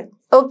interval.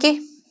 Okay.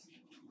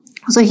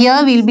 So,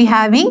 here we will be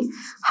having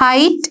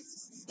height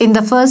in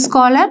the first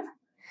column,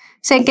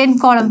 second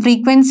column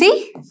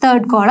frequency,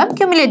 third column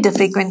cumulative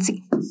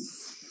frequency.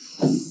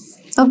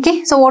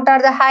 Okay. So, what are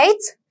the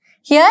heights?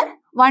 Here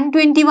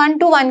 121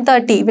 to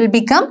 130 will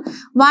become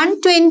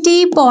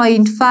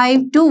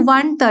 120.5 to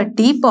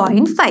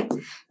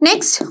 130.5.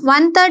 Next,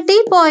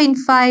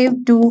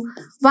 130.5 to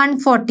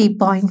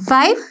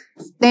 140.5.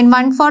 Then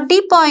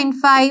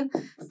 140.5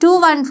 to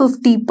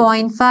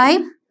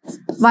 150.5.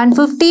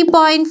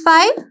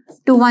 150.5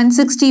 to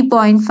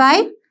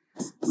 160.5.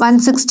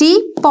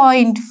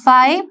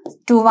 160.5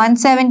 to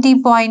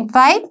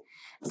 170.5.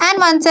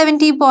 And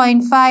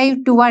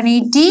 170.5 to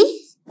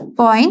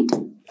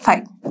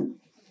 180.5.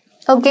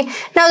 Okay.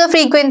 Now, the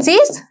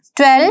frequencies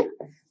 12,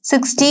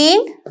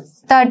 16,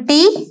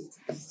 30,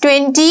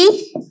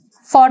 20,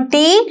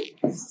 14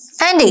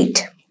 and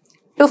 8.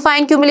 To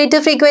find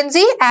cumulative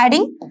frequency,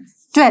 adding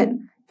 12.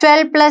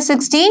 12 plus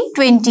 16,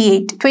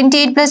 28.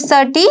 28 plus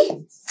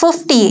 30,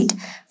 58.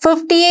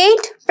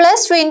 58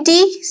 plus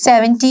 20,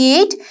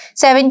 78.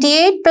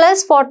 78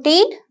 plus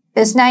 14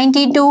 is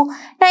 92.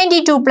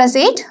 92 plus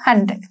 8,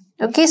 100.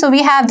 Okay, so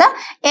we have the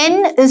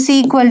n is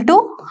equal to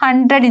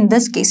 100 in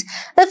this case.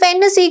 If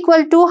n is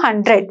equal to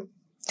 100,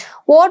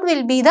 what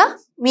will be the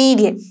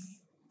median?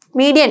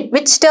 Median,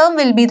 which term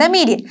will be the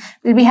median?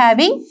 We'll be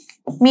having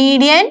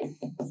median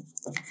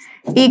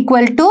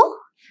equal to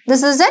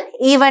This is an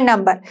even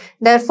number.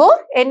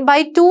 Therefore, n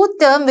by 2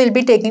 term will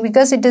be taken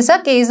because it is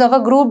a case of a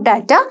group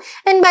data.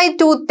 N by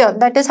 2 term,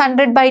 that is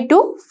 100 by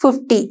 2,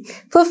 50.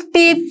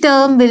 50th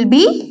term will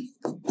be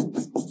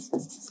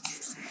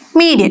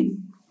median.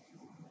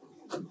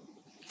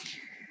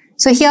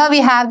 So here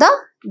we have the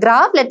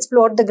graph. Let's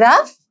plot the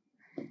graph.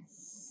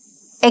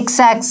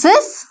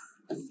 X-axis,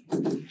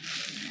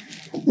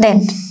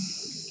 then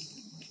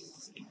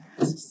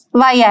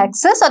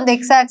y-axis. On the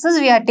x-axis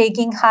we are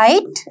taking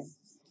height.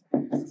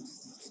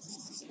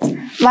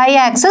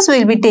 Y-axis we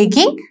will be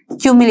taking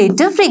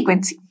cumulative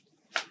frequency.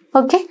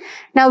 Okay.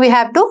 Now we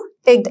have to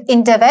take the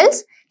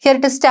intervals. Here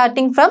it is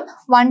starting from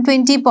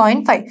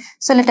 120.5.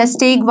 So let us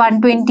take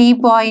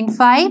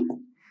 120.5,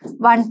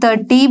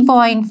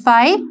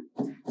 130.5,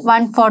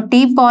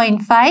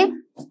 140.5,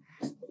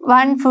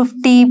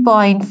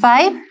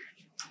 150.5,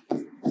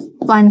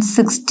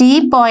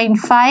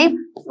 160.5,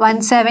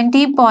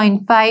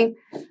 170.5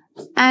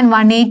 and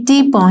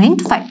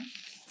 180.5.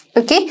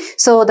 Okay,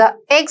 so the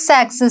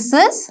x-axis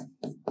is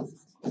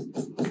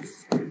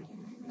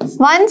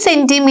 1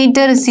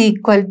 centimeter is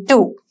equal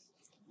to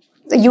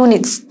the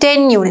units,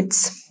 10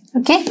 units.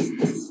 Okay,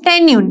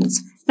 10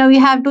 units. Now you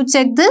have to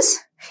check this.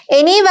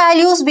 Any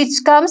values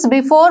which comes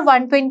before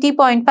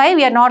 120.5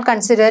 we are not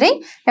considering.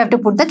 You have to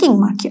put the king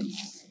mark here.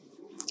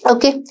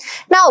 Okay.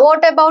 Now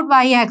what about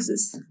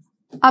y-axis?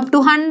 Up to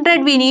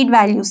 100 we need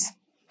values.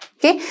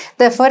 Okay.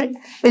 Therefore,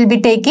 we'll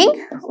be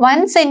taking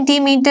 1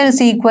 centimeter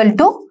is equal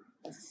to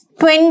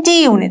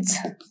 20 units.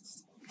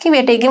 Okay. We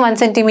are taking 1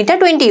 centimeter,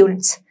 20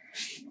 units.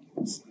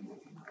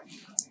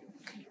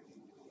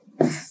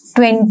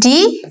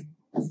 20,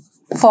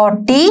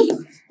 40,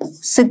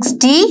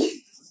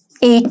 60,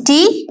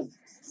 80,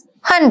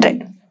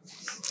 100.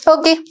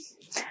 Okay.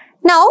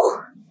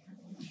 Now,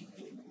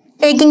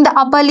 taking the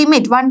upper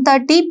limit,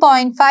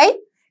 130.5,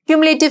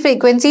 cumulative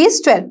frequency is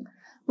 12.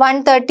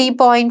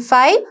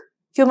 130.5,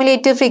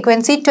 cumulative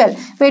frequency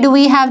 12. Where do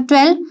we have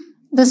 12?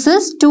 This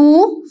is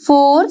 2,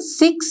 4,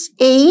 6,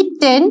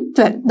 8, 10,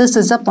 12. This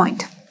is a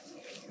point.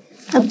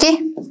 Okay.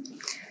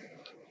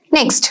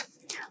 Next,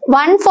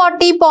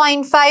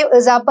 140.5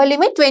 is upper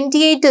limit,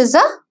 28 is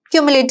a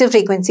cumulative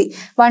frequency.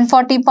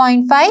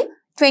 140.5,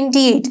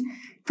 28,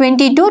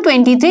 22,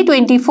 23,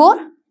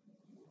 24,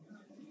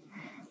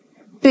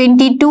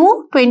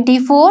 22,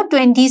 24,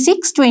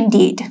 26,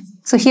 28.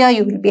 So here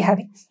you will be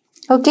having.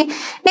 Okay.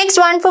 Next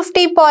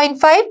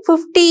 150.5,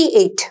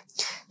 58.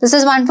 This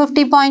is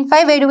 150.5.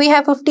 Where do we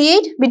have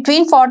 58?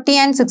 Between 40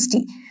 and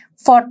 60.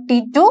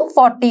 42,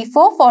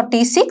 44,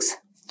 46,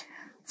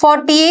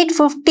 48,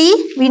 50.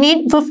 We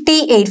need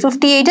 58.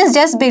 58 is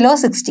just below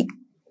 60.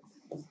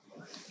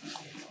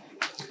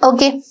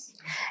 Okay.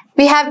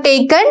 We have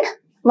taken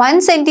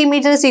 1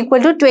 centimeter is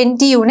equal to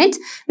 20 units,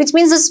 which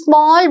means the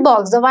small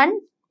box, the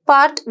one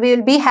part we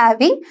will be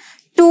having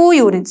 2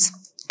 units.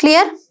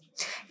 Clear?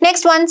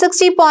 Next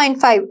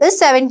 160.5 is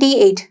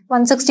 78.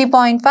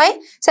 160.5,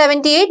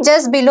 78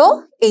 just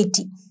below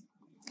 80.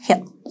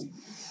 Here.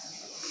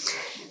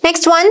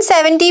 Next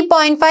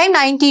 170.5,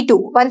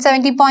 92.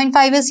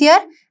 170.5 is here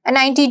and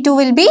 92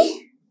 will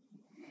be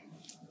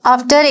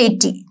after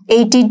 80.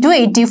 82,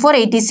 84,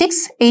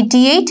 86,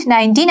 88,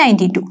 90,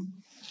 92.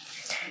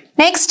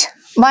 Next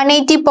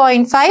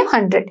 180.5,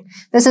 100.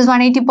 This is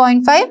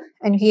 180.5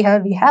 and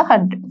here we have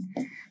 100.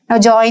 Now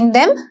join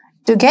them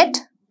to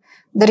get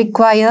the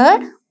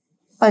required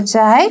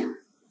Ajay.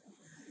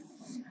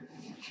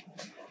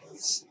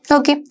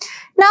 Okay.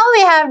 Now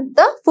we have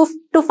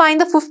to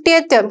find the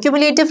 50th term,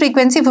 cumulative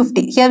frequency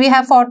 50. Here we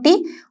have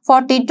 40,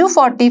 42,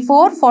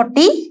 44,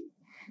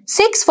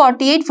 46,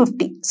 48,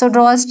 50. So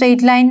draw a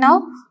straight line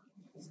now.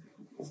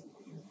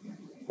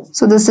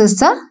 So this is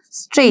the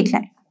straight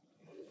line.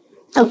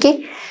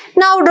 Okay.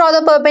 Now draw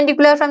the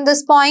perpendicular from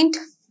this point.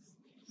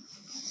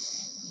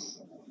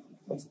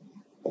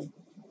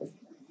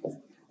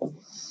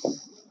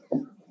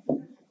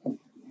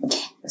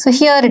 Okay. So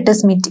here it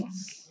is meeting.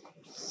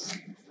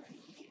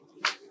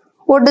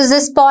 What is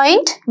this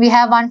point? We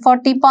have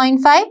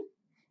 140.5.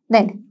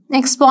 Then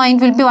next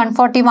point will be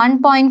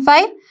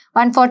 141.5,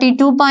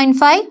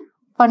 142.5,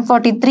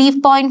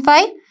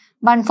 143.5,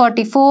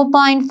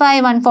 144.5,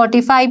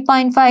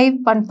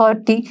 145.5,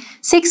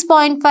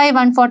 146.5,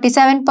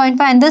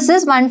 147.5 and this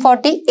is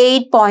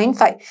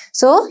 148.5.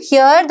 So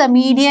here the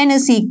median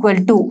is equal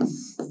to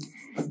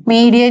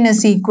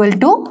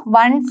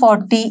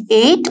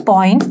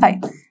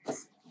 148.5.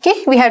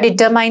 Okay, we have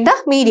determined the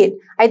median.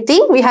 I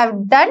think we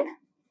have done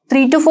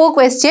 3 to 4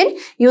 questions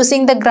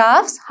using the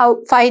graphs, how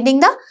finding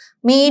the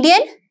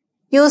median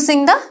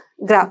using the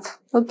graph.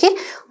 Okay,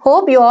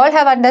 hope you all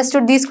have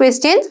understood these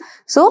questions.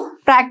 So,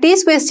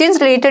 practice questions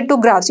related to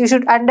graphs. You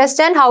should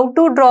understand how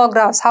to draw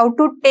graphs, how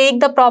to take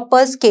the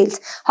proper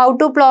scales, how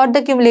to plot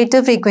the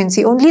cumulative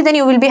frequency. Only then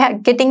you will be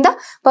getting the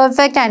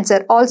perfect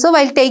answer. Also,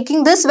 while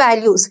taking these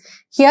values,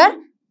 here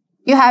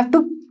you have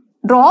to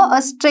draw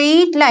a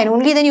straight line.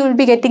 Only then you will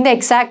be getting the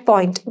exact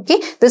point.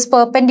 Okay, this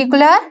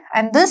perpendicular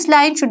and this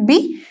line should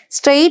be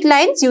straight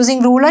lines.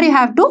 Using ruler, you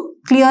have to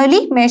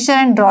clearly measure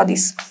and draw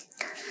this.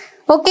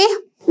 Okay,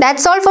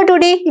 That's all for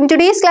today. In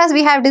today's class,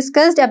 we have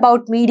discussed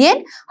about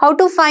median, how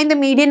to find the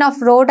median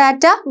of row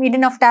data,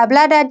 median of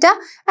tabular data,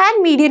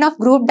 and median of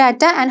group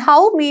data, and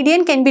how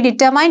median can be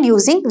determined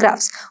using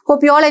graphs.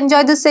 Hope you all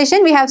enjoyed this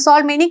session. We have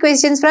solved many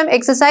questions from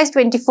exercise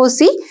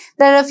 24C.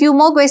 There are a few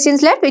more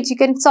questions left which you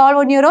can solve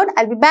on your own.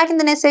 I'll be back in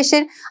the next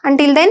session.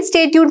 Until then,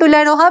 stay tuned to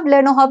LearnoHub.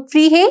 LearnoHub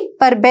free hai,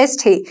 par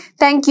best hai.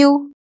 Thank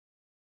you.